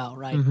notices as well,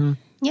 right? Mm-hmm.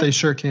 Yep. They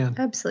sure can.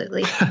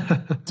 Absolutely.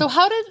 So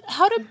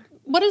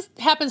what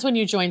happens when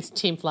you join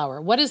Team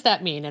Flower? What does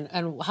that mean?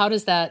 And how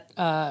does that,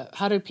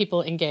 how do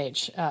people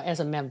engage as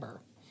a member?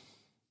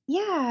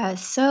 Yeah.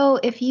 So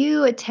if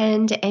you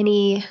attend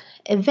any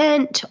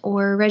event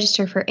or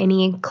register for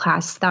any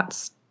class,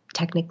 that's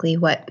technically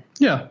what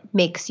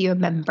makes you a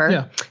member.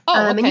 Yeah.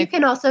 Okay. And you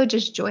can also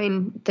just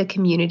join the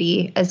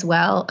community as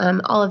well.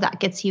 All of that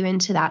gets you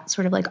into that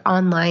sort of like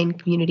online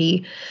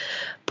community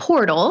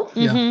portal.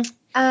 Yeah.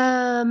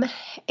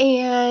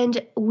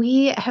 And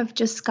we have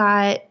just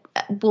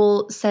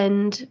we'll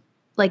send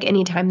like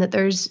anytime that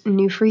there's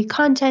new free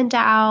content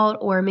out,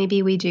 or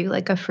maybe we do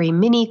like a free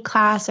mini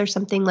class or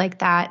something like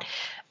that.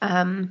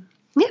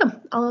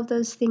 All of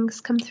those things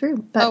come through.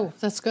 But,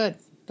 that's good.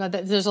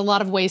 There's a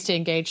lot of ways to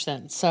engage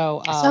then.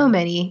 So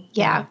many.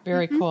 Yeah.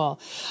 Very cool.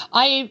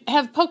 I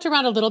have poked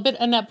around a little bit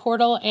in that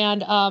portal,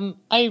 and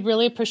I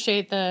really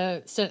appreciate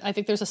I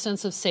think there's a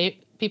sense of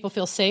people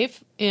feel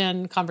safe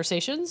in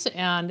conversations,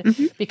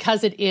 and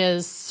because it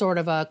is sort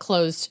of a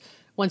closed,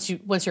 once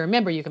you're a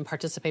member, you can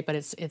participate, but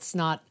it's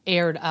not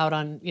aired out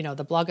on,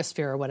 the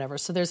blogosphere or whatever.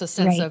 So there's a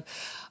sense of,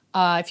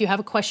 if you have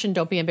a question,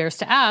 don't be embarrassed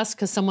to ask,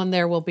 because someone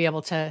there will be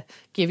able to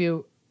give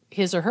you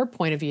his or her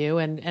point of view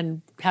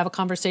and have a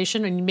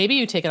conversation, and maybe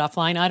you take it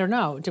offline. I don't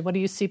know. What do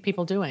you see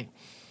people doing?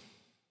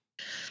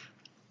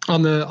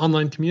 On the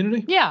online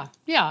community? Yeah.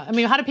 I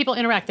mean, how do people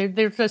interact?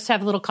 They just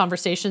have little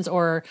conversations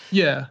or...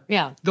 Yeah.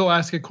 They'll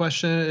ask a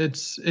question.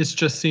 It's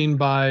just seen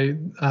by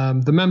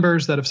the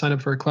members that have signed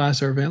up for a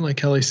class or event, like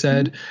Kelly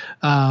said.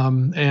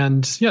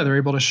 And they're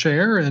able to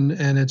share, and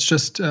it's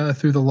just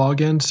through the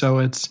login. So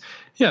it's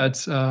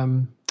just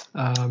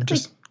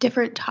like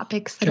different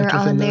topics that are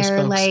on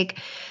there. Like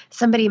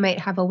somebody might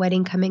have a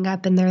wedding coming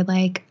up and they're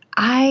like,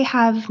 I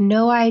have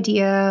no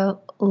idea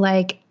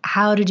like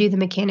how to do the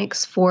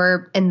mechanics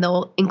for, and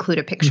they'll include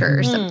a picture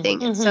or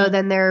something. And so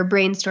then they're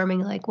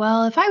brainstorming like,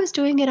 well, if I was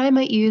doing it, I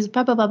might use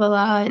blah, blah, blah, blah,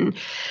 blah, and,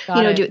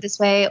 do it this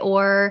way.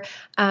 Or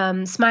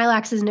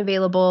Smilax isn't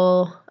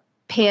available.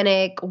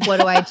 Panic. What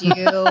do I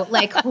do?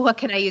 Like, what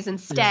can I use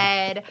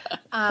instead?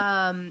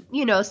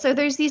 So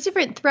there's these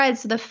different threads.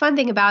 So the fun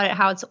thing about it,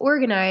 how it's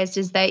organized,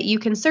 is that you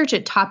can search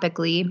it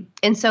topically.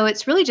 And so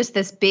it's really just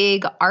this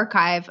big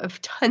archive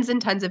of tons and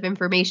tons of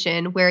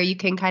information where you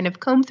can kind of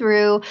comb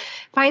through,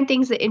 find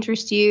things that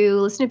interest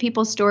you, listen to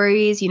people's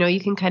stories. You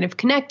can kind of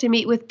connect and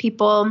meet with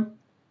people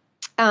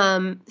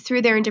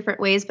through there in different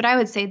ways. But I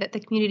would say that the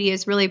community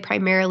is really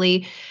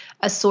primarily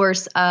a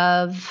source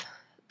of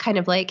kind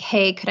of like,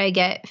 hey, could I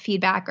get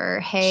feedback?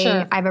 Or, hey,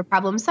 Sure. I have a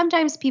problem.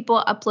 Sometimes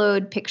people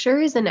upload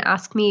pictures and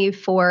ask me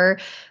for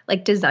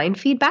like design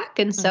feedback.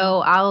 And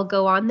so I'll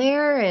go on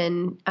there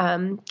and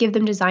give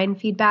them design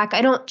feedback.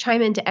 I don't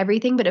chime into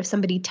everything, but if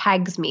somebody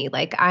tags me,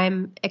 like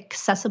I'm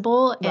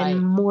accessible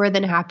and more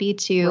than happy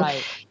to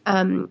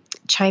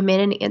chime in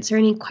and answer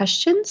any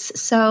questions.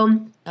 So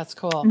that's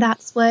cool.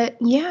 That's what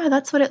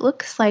it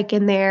looks like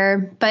in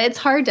there. But it's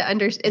hard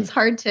to it's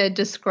hard to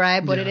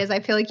describe what it is. I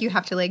feel like you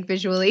have to like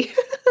visually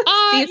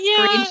see a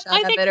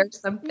screenshot of it or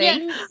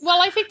something. Yeah,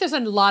 well, I think there's a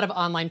lot of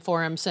online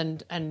forums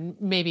and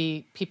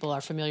maybe people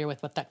are familiar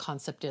with what that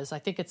concept is. I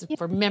think it's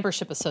for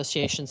membership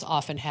associations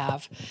often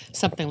have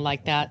something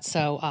like that.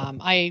 So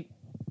I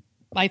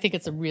think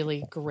it's a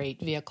really great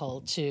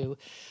vehicle to,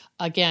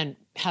 again,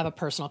 have a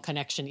personal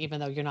connection, even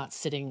though you're not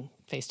sitting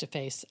face to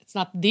face. It's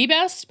not the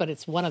best, but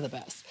it's one of the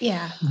best.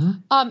 Yeah.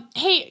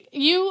 Hey,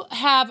 you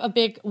have a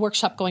big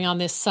workshop going on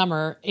this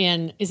summer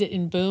is it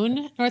in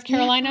Boone, North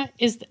Carolina?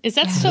 Is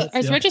that still,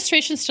 is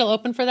registration still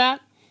open for that?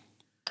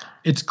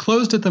 It's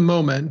closed at the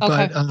moment,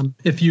 but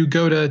if you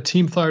go to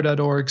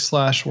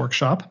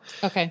teamflower.org/workshop.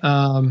 Okay.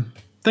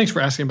 Thanks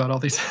for asking about all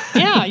these.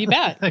 Yeah, you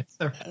bet.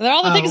 They're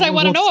all the things I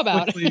want to know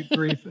about.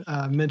 Quickly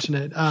mention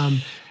it.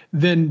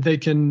 Then they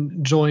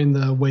can join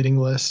the waiting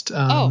list.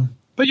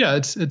 But yeah,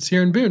 it's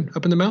here in Boone,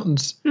 up in the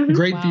mountains.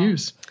 Great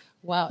views.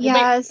 Wow.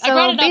 Yeah.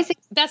 So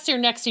basically, that's your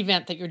next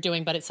event that you're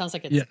doing, but it sounds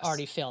like it's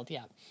already filled.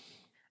 Yeah.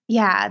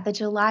 Yeah. The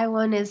July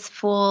one is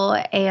full,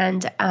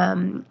 and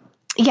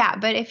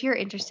but if you're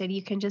interested,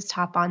 you can just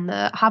hop on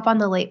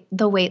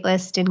the wait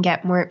list and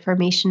get more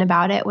information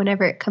about it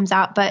whenever it comes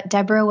out. But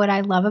Deborah, what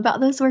I love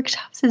about those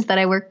workshops is that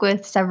I work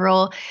with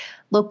several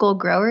local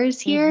growers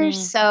here.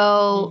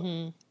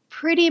 So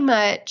pretty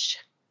much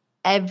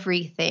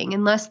everything,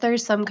 unless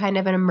there's some kind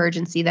of an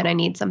emergency that I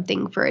need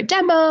something for a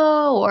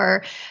demo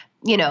or,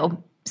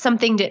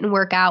 something didn't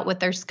work out with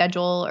their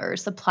schedule or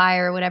supply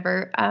or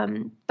whatever.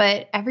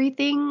 But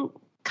everything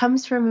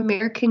comes from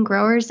American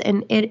growers,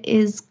 and it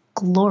is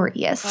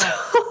glorious.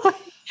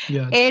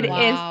 It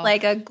is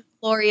like a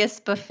glorious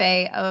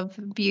buffet of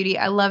beauty.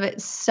 I love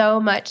it so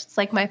much. It's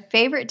like my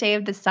favorite day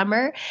of the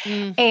summer.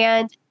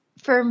 And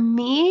for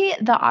me,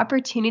 the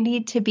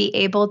opportunity to be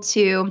able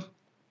to,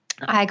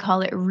 I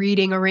call it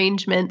reading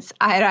arrangements.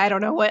 I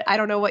don't know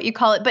what you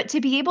call it, but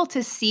to be able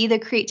to see the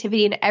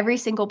creativity in every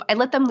single, I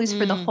let them loose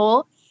for the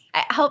whole.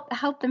 I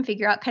help them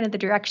figure out kind of the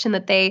direction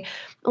that they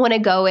want to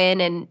go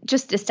in and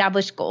just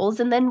establish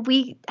goals. And then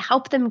we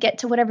help them get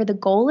to whatever the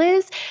goal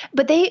is,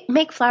 but they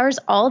make flowers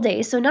all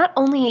day. So not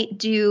only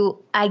do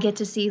I get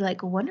to see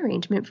like one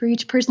arrangement for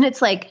each person,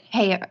 it's like,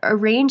 hey,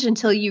 arrange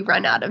until you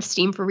run out of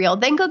steam for real,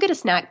 then go get a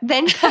snack,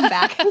 then come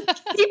back and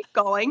keep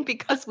going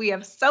because we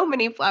have so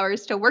many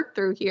flowers to work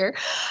through here.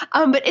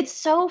 But it's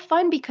so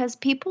fun because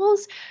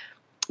people's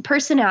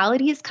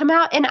personalities come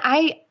out. And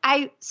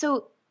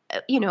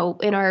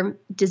in our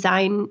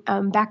design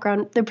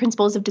background, the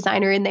principles of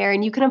design are in there,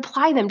 and you can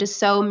apply them to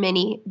so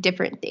many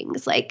different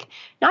things, like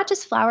not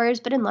just flowers,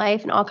 but in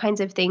life and all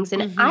kinds of things.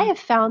 And I have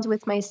found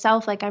with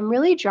myself, like I'm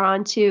really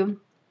drawn to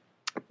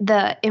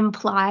the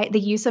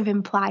use of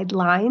implied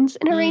lines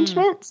in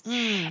arrangements.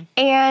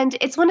 And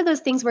it's one of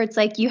those things where it's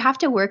like, you have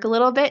to work a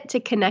little bit to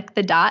connect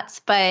the dots,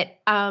 but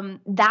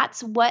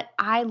that's what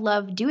I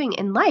love doing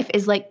in life,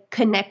 is like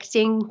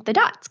connecting the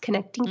dots,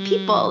 connecting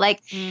people.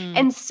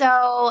 And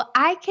so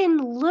I can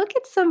look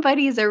at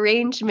somebody's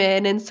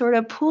arrangement and sort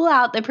of pull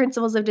out the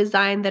principles of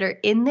design that are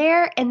in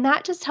there. And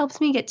that just helps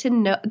me get to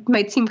know, it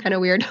might seem kind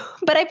of weird,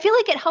 but I feel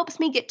like it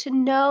helps me get to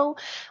know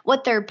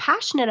what they're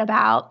passionate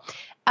about.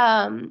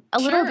 A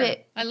little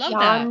bit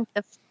beyond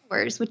the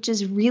flowers, which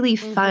is really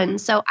fun.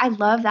 So I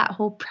love that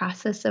whole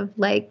process of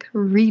like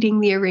reading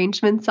the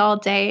arrangements all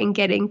day and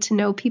getting to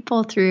know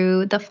people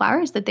through the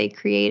flowers that they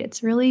create.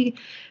 It's really,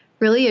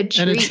 really a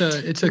treat.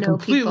 And it's a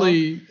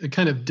completely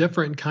kind of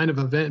different kind of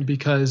event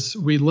because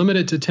we limit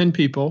it to 10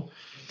 people.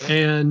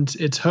 and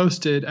it's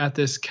hosted at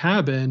this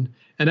cabin,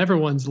 and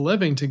everyone's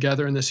living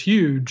together in this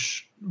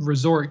huge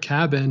resort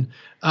cabin.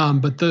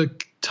 But the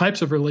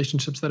types of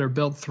relationships that are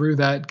built through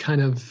that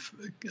kind of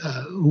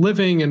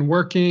living and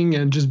working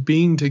and just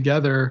being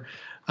together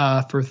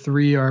for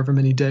 3 or however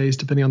many days,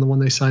 depending on the one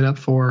they sign up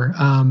for.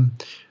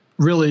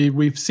 Really,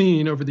 we've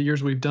seen over the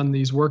years we've done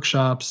these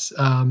workshops,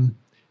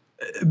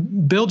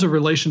 builds a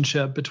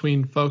relationship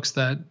between folks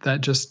that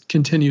just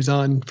continues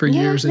on for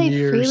years and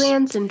years. They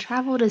freelance and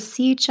travel to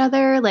see each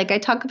other. Like I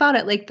talk about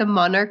it, like the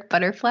monarch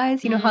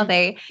butterflies, you know, how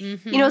they, you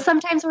know,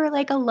 sometimes we're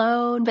like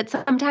alone, but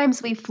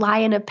sometimes we fly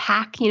in a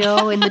pack, you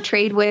know, in the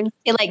trade winds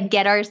and like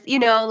get our, you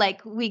know,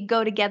 like we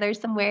go together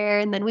somewhere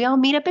and then we all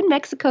meet up in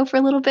Mexico for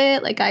a little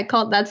bit. Like I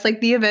call that's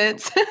like the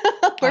events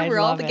where we're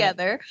all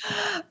together,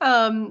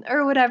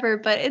 or whatever.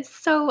 But it's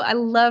so, I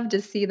love to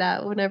see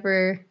that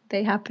whenever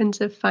they happen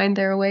to find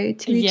their way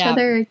to each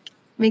other. It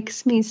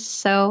makes me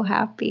so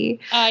happy.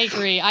 I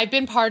agree. I've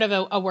been part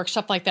of a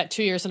workshop like that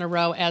 2 years in a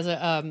row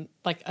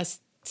as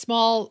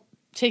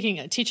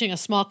teaching a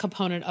small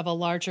component of a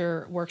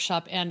larger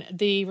workshop, and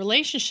the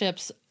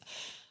relationships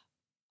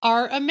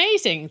are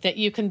amazing that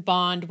you can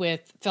bond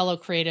with fellow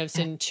creatives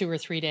in 2 or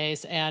 3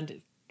 days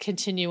and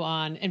continue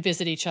on and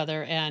visit each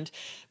other and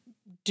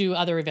do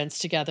other events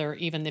together,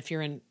 even if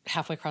you're in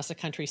halfway across the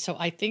country. So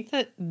I think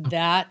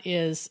that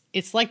is,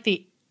 it's like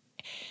the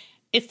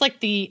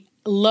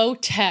low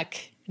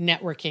tech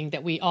networking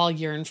that we all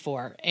yearn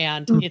for.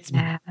 And it's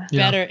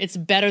better. It's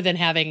better than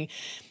having,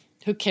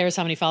 who cares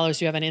how many followers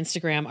you have on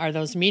Instagram? Are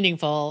those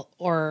meaningful?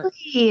 Or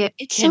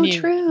it's so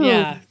true.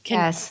 Yeah.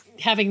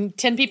 Having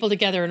 10 people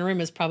together in a room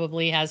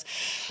has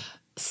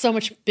so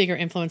much bigger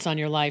influence on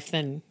your life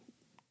than,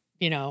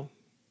 you know,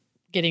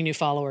 getting new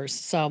followers.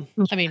 So,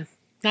 I mean,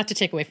 not to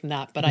take away from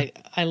that, but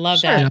I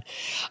love that.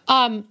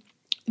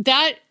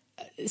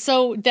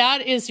 So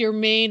that is your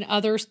main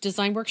other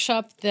design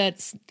workshop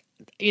that's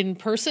in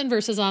person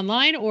versus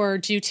online, or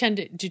do you tend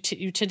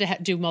to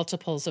do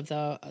multiples of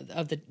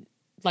the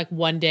like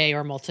 1 day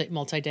or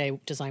multi-day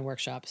design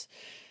workshops?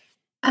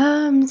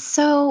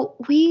 So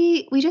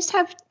we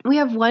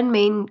have one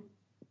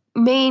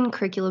main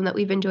curriculum that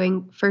we've been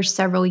doing for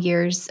several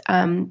years.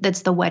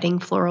 That's the wedding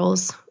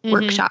florals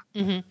workshop.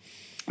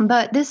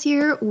 But this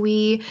year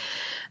we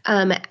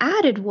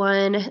added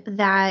one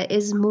that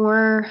is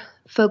more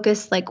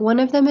focused, like one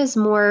of them is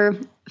more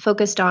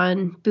focused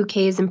on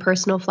bouquets and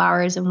personal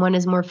flowers, and one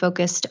is more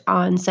focused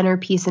on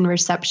centerpiece and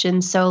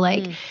reception. So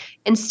like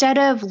instead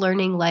of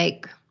learning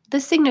like the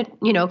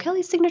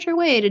Kelly's signature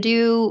way to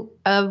do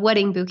a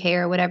wedding bouquet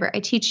or whatever, I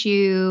teach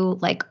you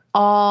like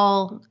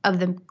all of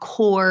the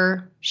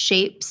core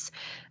shapes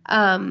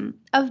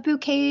of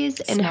bouquets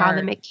and how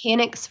the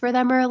mechanics for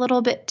them are a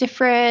little bit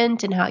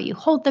different and how you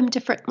hold them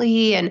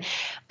differently. And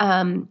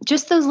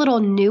just those little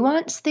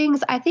nuanced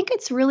things. I think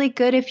it's really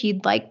good if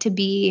you'd like to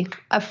be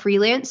a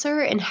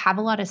freelancer and have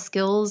a lot of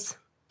skills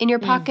in your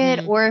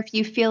pocket, or if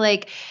you feel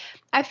like,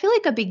 I feel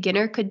like a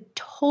beginner could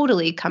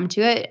totally come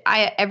to it.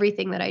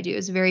 Everything that I do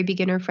is very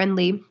beginner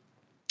friendly.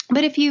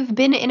 But if you've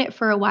been in it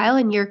for a while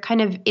and you're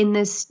kind of in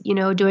this, you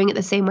know, doing it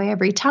the same way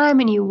every time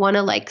and you want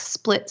to like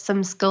split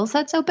some skill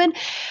sets open,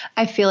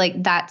 I feel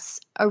like that's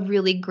a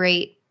really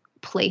great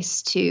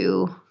place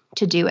to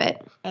do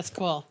it. That's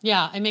cool.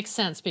 Yeah, it makes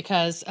sense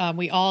because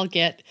we all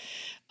get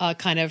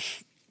kind of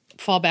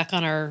fall back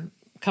on our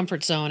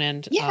comfort zone.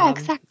 And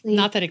exactly.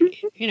 Not that,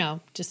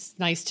 just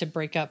nice to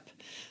break up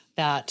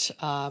that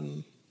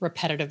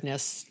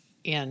repetitiveness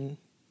in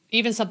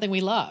even something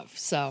we love.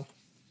 So.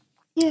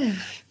 Yeah.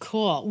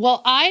 Cool.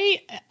 Well,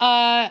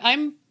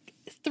 I'm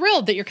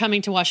thrilled that you're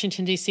coming to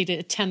Washington, D.C. to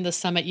attend the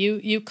summit. Yeah,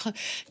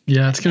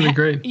 it's going to be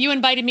great. You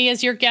invited me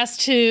as your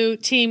guest to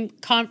Team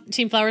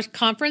Flowers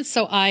Conference,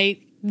 so I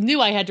knew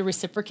I had to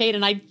reciprocate,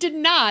 and I did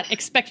not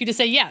expect you to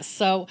say yes.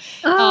 So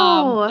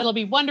it'll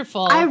be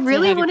wonderful. I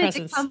really wanted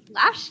to come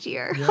last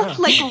year. Yeah.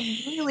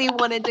 Really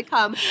wanted to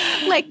come.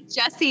 Like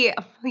Jesse,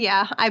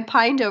 I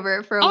pined over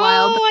it for a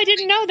while. Oh, I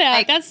didn't know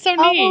that. That's so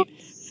neat.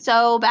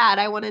 So bad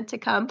I wanted to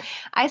come.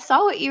 I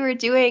saw what you were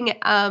doing,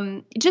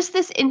 just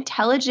this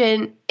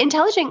intelligent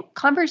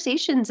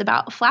conversations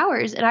about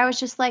flowers, and I was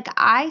just like,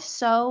 I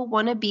so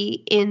want to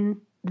be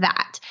in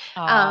that.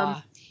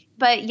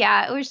 But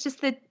yeah, it was just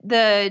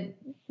the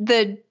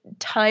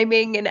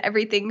timing and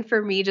everything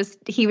for me.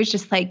 He was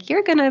just like,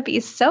 you're gonna be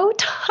so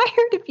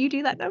tired if you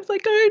do that, and I was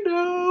like, I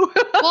know.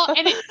 Well,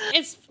 and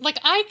it's like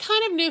I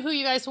kind of knew who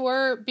you guys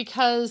were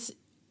because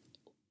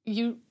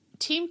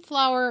Team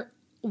Flower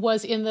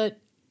was in the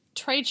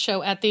trade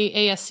show at the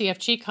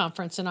ASCFG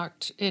conference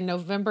in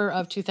November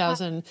of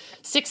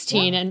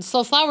 2016, and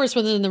Slow Flowers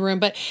was in the room,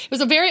 but it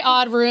was a very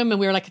odd room, and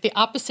we were like at the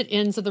opposite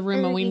ends of the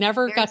room, and we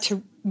never got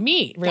to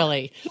meet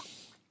really.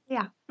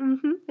 Yeah,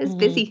 it was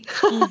busy.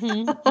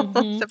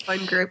 It's a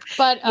fun group,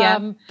 but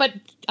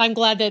I'm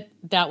glad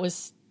that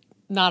was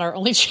not our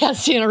only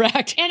chance to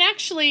interact. And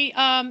actually,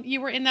 you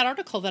were in that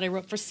article that I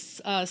wrote for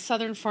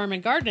Southern Farm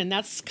and Garden, and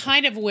that's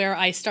kind of where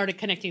I started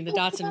connecting the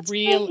dots and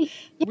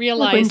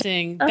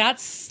realizing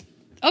that's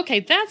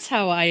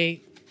how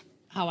I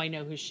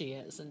know who she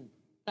is, and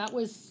That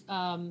was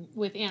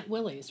with Aunt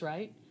Willie's,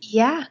 right?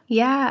 Yeah,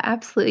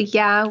 absolutely.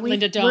 Yeah,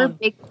 Linda Doan.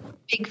 We're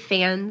big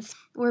fans.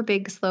 We're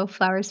big Slow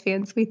Flowers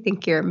fans. We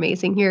think you're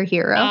amazing. You're a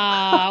hero.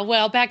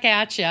 Well, back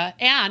at you.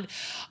 And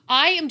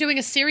I am doing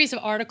a series of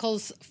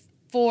articles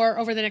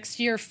over the next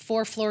year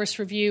for Florist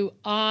Review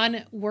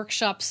on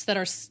workshops that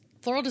are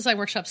floral design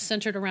workshops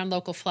centered around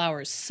local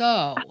flowers.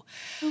 So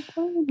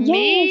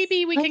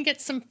maybe we can get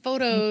some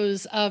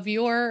photos of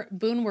your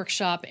Boone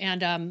workshop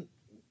and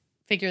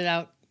figure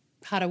out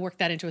how to work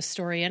that into a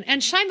story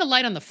and shine the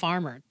light on the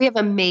farmer. We have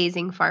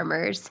amazing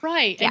farmers.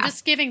 Right. Yeah. And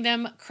just giving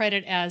them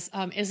credit as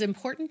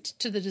important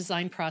to the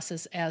design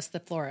process as the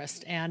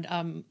florist. And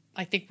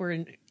I think we're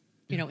in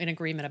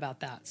agreement about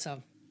that.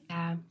 So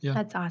yeah.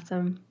 That's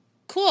awesome.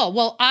 Cool.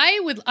 Well,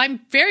 I'm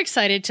very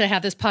excited to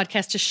have this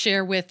podcast to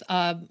share with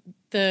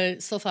the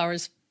Slow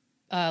Flowers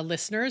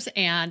listeners,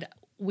 and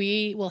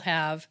we will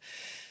have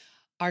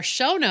our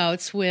show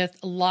notes with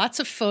lots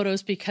of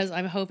photos because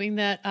I'm hoping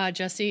that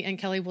Jesse and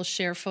Kelly will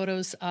share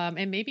photos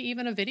and maybe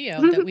even a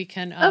video that we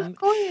can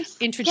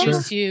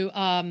introduce you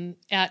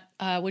at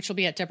which will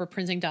be at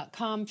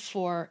DeborahPrinzing.com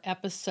for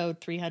episode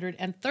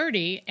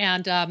 330,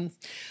 and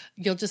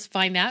you'll just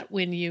find that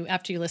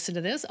after you listen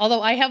to this.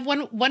 Although I have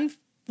one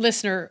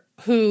listener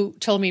who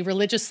told me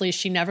religiously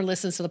she never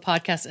listens to the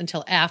podcast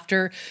until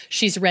after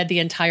she's read the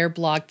entire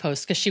blog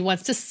post because she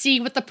wants to see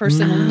what the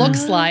person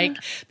looks like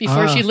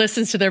before she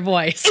listens to their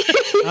voice.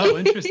 Oh,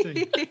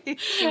 interesting.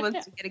 She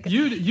wants to get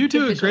you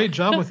do a great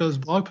job with those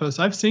blog posts.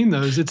 I've seen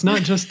those. It's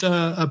not just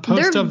a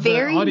post They're of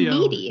the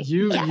audio. Meaty.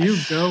 You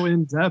go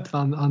in depth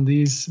on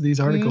these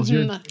articles.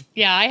 Mm-hmm.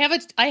 Yeah,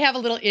 I have a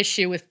little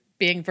issue with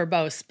being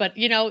verbose, but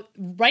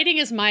writing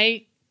is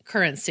my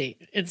currency,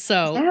 and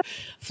so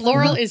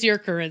floral is your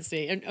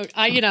currency, and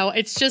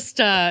it's just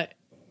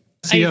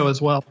SEO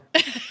as well.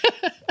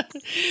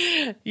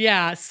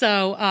 Yeah.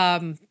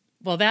 So,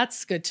 well,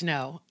 that's good to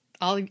know.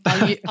 I'll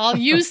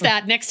use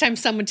that next time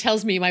someone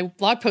tells me my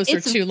blog posts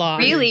are too long.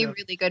 Really,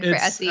 really good for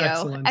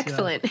SEO.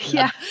 Excellent.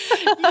 Yeah.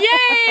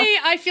 Yay!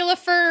 I feel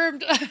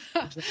affirmed.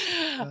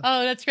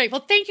 Oh, that's great.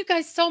 Well, thank you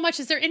guys so much.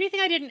 Is there anything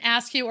I didn't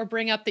ask you or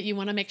bring up that you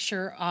want to make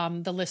sure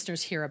the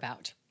listeners hear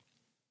about?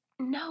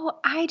 No,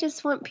 I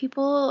just want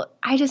people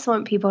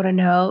to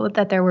know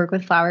that their work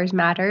with flowers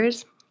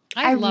matters.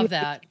 I love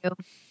that. Do.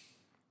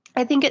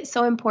 I think it's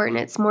so important.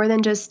 It's more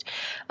than just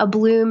a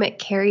bloom. It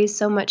carries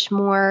so much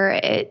more.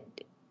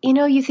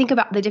 You think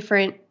about the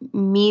different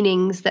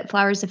meanings that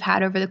flowers have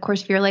had over the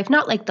course of your life,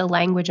 not like the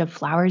language of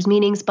flowers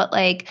meanings, but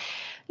like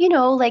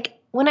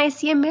when I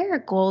see a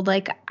marigold,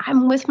 like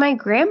I'm with my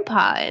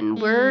grandpa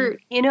and we're,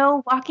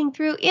 walking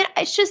through it.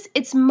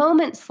 It's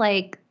moments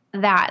like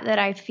that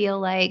I feel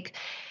like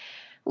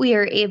we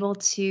are able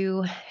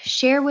to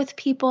share with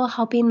people,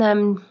 helping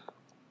them,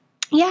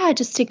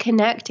 just to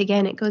connect.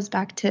 Again, it goes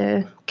back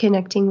to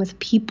connecting with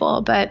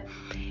people. But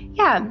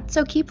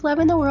so keep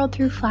loving the world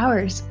through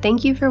flowers.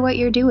 Thank you for what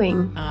you're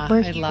doing.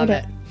 I love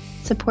it.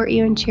 Support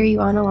you and cheer you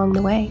on along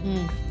the way.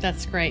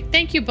 That's great.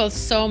 Thank you both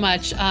so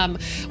much.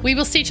 We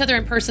will see each other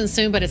in person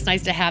soon, but it's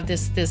nice to have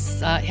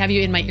have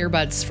you in my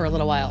earbuds for a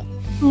little while.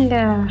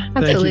 Yeah,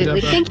 absolutely.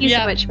 Thank you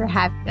so much for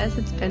having us.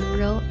 It's been a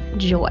real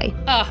joy.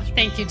 Oh,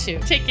 thank you too.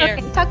 Take care.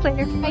 Okay, talk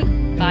later. Bye.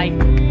 Bye.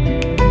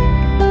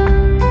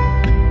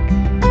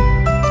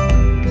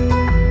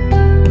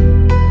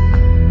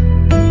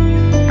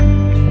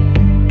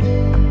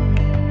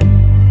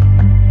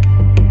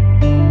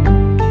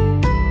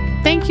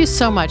 Thank you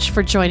so much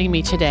for joining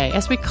me today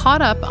as we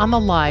caught up on the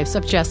lives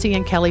of Jesse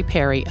and Kelly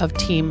Perry of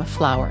Team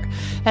Flower.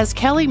 As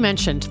Kelly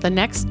mentioned, the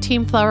next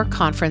Team Flower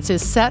conference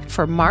is set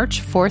for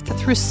March 4th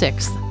through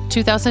 6th,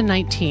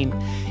 2019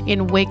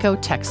 in Waco,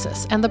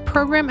 Texas, and the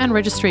program and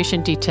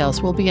registration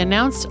details will be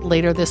announced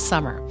later this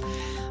summer.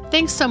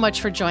 Thanks so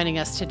much for joining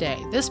us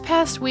today. This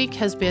past week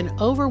has been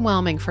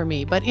overwhelming for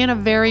me, but in a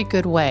very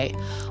good way.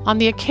 On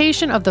the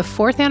occasion of the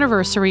 4th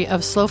anniversary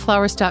of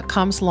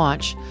slowflowers.com's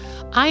launch,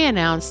 I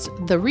announced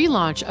the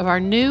relaunch of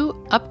our new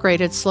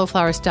upgraded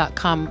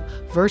slowflowers.com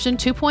version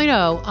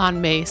 2.0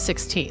 on May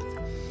 16th.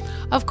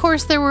 Of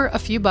course, there were a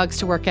few bugs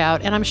to work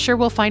out, and I'm sure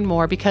we'll find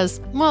more because,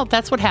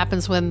 that's what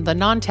happens when the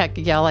non-tech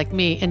gal like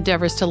me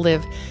endeavors to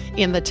live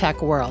in the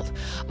tech world.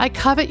 I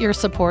covet your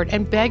support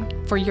and beg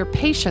for your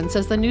patience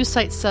as the new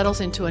site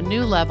settles into a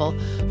new level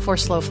for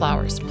Slow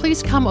Flowers.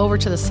 Please come over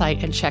to the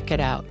site and check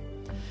it out.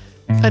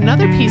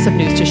 Another piece of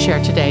news to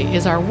share today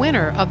is our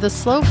winner of the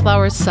Slow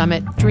Flowers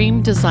Summit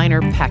Dream Designer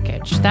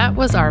Package. That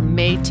was our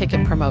May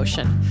ticket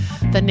promotion.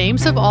 The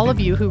names of all of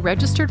you who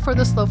registered for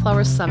the Slow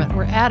Flowers Summit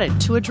were added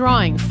to a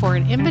drawing for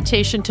an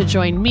invitation to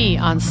join me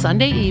on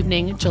Sunday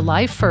evening,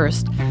 July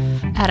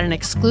 1st, at an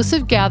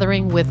exclusive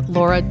gathering with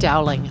Laura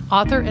Dowling,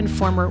 author and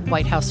former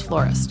White House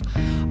florist.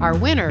 Our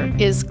winner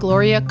is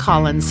Gloria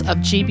Collins of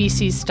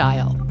GBC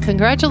Style.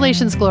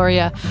 Congratulations,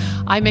 Gloria.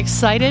 I'm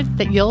excited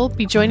that you'll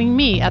be joining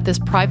me at this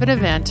private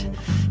event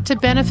to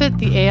benefit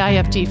the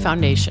AIFD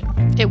Foundation.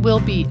 It will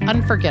be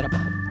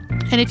unforgettable.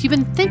 And if you've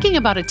been thinking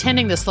about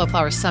attending the Slow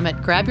Flowers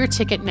Summit, grab your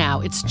ticket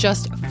now. It's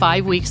just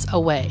 5 weeks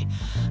away.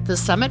 The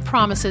summit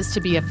promises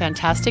to be a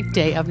fantastic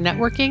day of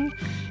networking,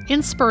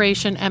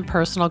 inspiration, and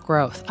personal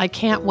growth. I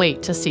can't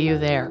wait to see you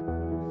there.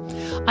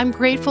 I'm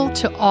grateful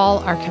to all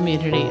our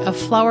community of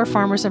flower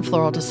farmers and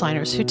floral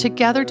designers who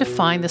together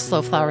define the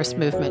Slow Florist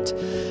movement.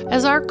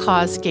 As our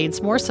cause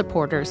gains more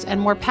supporters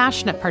and more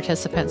passionate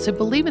participants who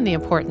believe in the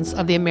importance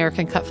of the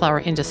American cut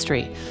flower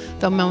industry,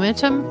 the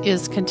momentum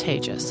is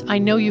contagious. I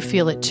know you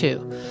feel it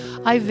too.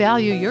 I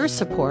value your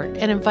support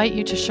and invite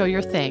you to show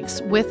your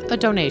thanks with a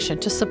donation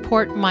to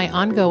support my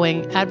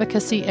ongoing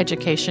advocacy,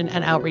 education,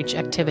 and outreach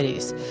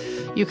activities.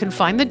 You can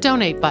find the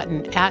donate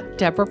button at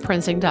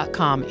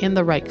deborahprinzing.com in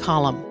the right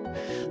column.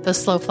 The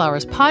Slow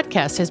Flowers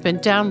podcast has been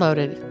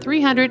downloaded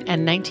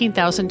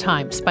 319,000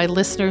 times by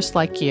listeners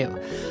like you.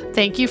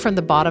 Thank you from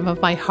the bottom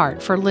of my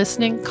heart for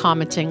listening,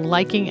 commenting,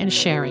 liking, and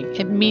sharing.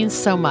 It means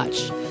so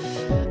much.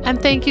 And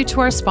thank you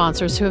to our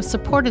sponsors who have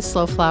supported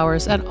Slow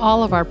Flowers and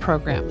all of our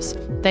programs.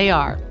 They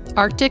are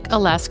Arctic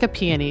Alaska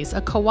Peonies,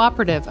 a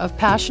cooperative of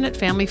passionate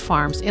family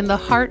farms in the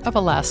heart of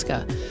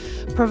Alaska,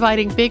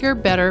 providing bigger,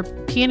 better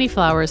peony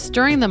flowers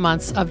during the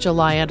months of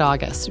July and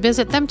August.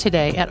 Visit them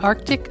today at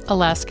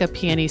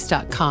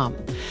arcticalaskapeonies.com.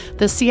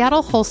 The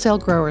Seattle Wholesale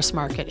Growers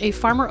Market, a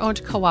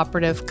farmer-owned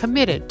cooperative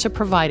committed to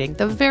providing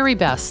the very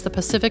best the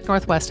Pacific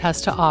Northwest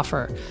has to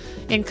offer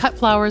in cut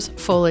flowers,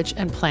 foliage,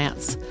 and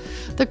plants.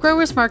 The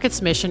Growers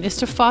Market's mission is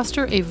to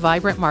foster a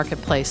vibrant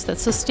marketplace that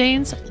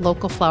sustains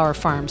local flower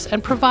farms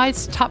and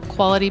provides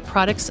top-quality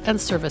products and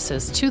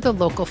services to the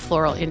local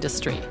floral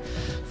industry.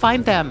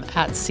 Find them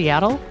at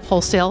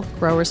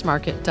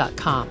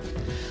seattlewholesalegrowersmarket.com.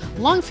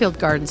 Longfield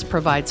Gardens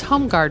provides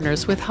home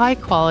gardeners with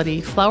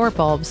high-quality flower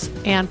bulbs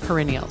and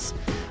perennials.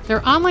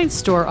 Their online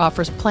store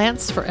offers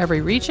plants for every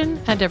region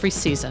and every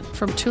season,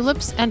 from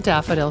tulips and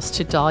daffodils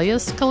to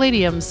dahlias,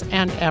 caladiums,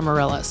 and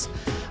amaryllis.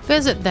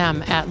 Visit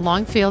them at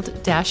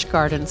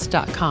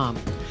longfield-gardens.com.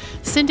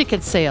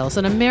 Syndicate Sales,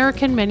 an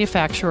American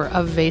manufacturer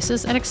of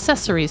vases and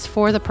accessories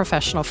for the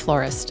professional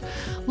florist.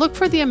 Look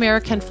for the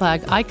American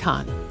flag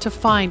icon to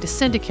find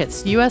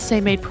Syndicate's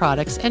USA-made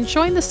products and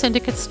join the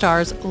Syndicate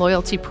Stars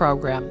loyalty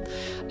program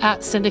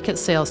at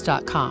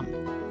syndicatesales.com.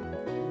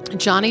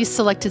 Johnny's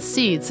Selected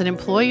Seeds, an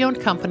employee-owned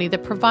company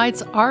that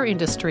provides our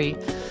industry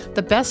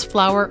the best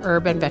flower,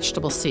 herb, and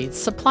vegetable seeds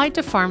supplied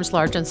to farms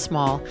large and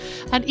small,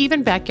 and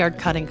even backyard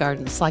cutting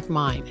gardens like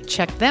mine.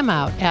 Check them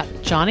out at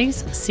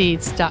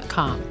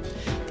johnnysseeds.com.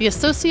 The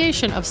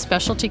Association of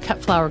Specialty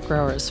Cut Flower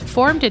Growers,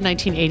 formed in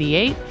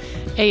 1988,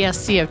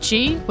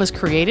 ASCFG was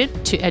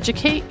created to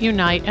educate,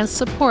 unite, and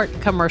support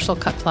commercial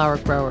cut flower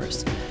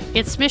growers.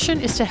 Its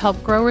mission is to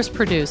help growers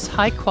produce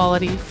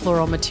high-quality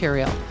floral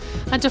material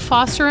and to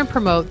foster and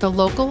promote the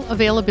local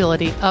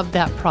availability of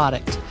that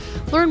product.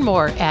 Learn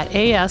more at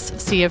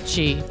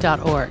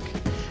ascfg.org.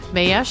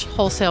 Mayesh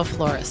Wholesale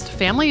Florist.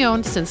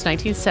 Family-owned since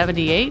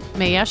 1978,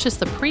 Mayesh is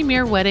the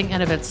premier wedding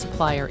and event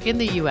supplier in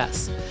the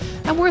U.S.,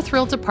 and we're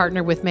thrilled to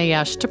partner with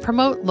Mayesh to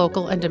promote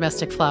local and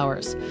domestic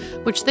flowers,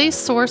 which they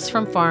source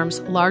from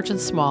farms large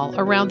and small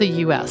around the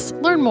U.S.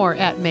 Learn more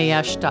at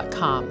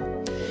mayesh.com.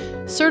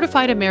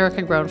 Certified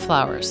American Grown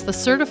Flowers. The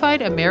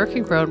Certified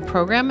American Grown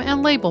program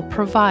and label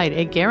provide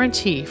a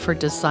guarantee for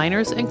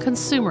designers and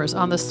consumers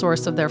on the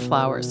source of their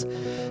flowers.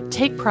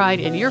 Take pride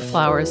in your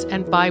flowers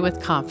and buy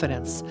with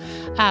confidence.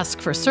 Ask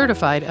for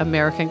Certified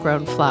American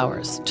Grown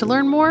Flowers. To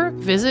learn more,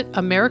 visit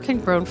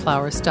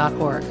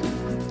americangrownflowers.org.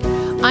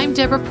 I'm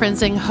Deborah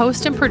Prinzing,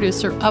 host and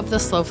producer of the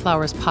Slow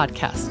Flowers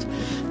podcast.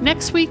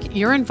 Next week,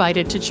 you're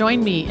invited to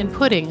join me in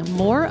putting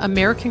more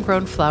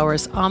American-grown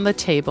flowers on the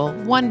table,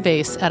 one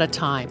vase at a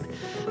time.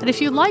 And if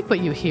you like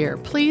what you hear,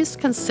 please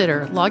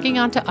consider logging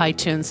onto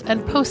iTunes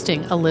and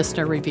posting a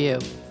listener review.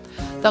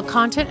 The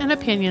content and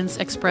opinions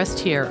expressed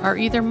here are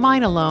either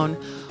mine alone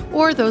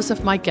or those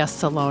of my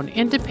guests alone,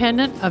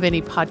 independent of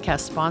any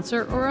podcast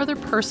sponsor or other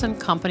person,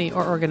 company,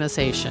 or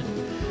organization.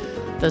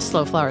 The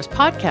Slow Flowers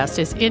podcast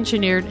is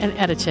engineered and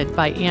edited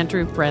by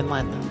Andrew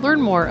Brenlin.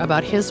 Learn more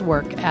about his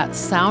work at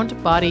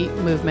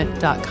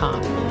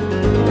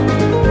soundbodymovement.com.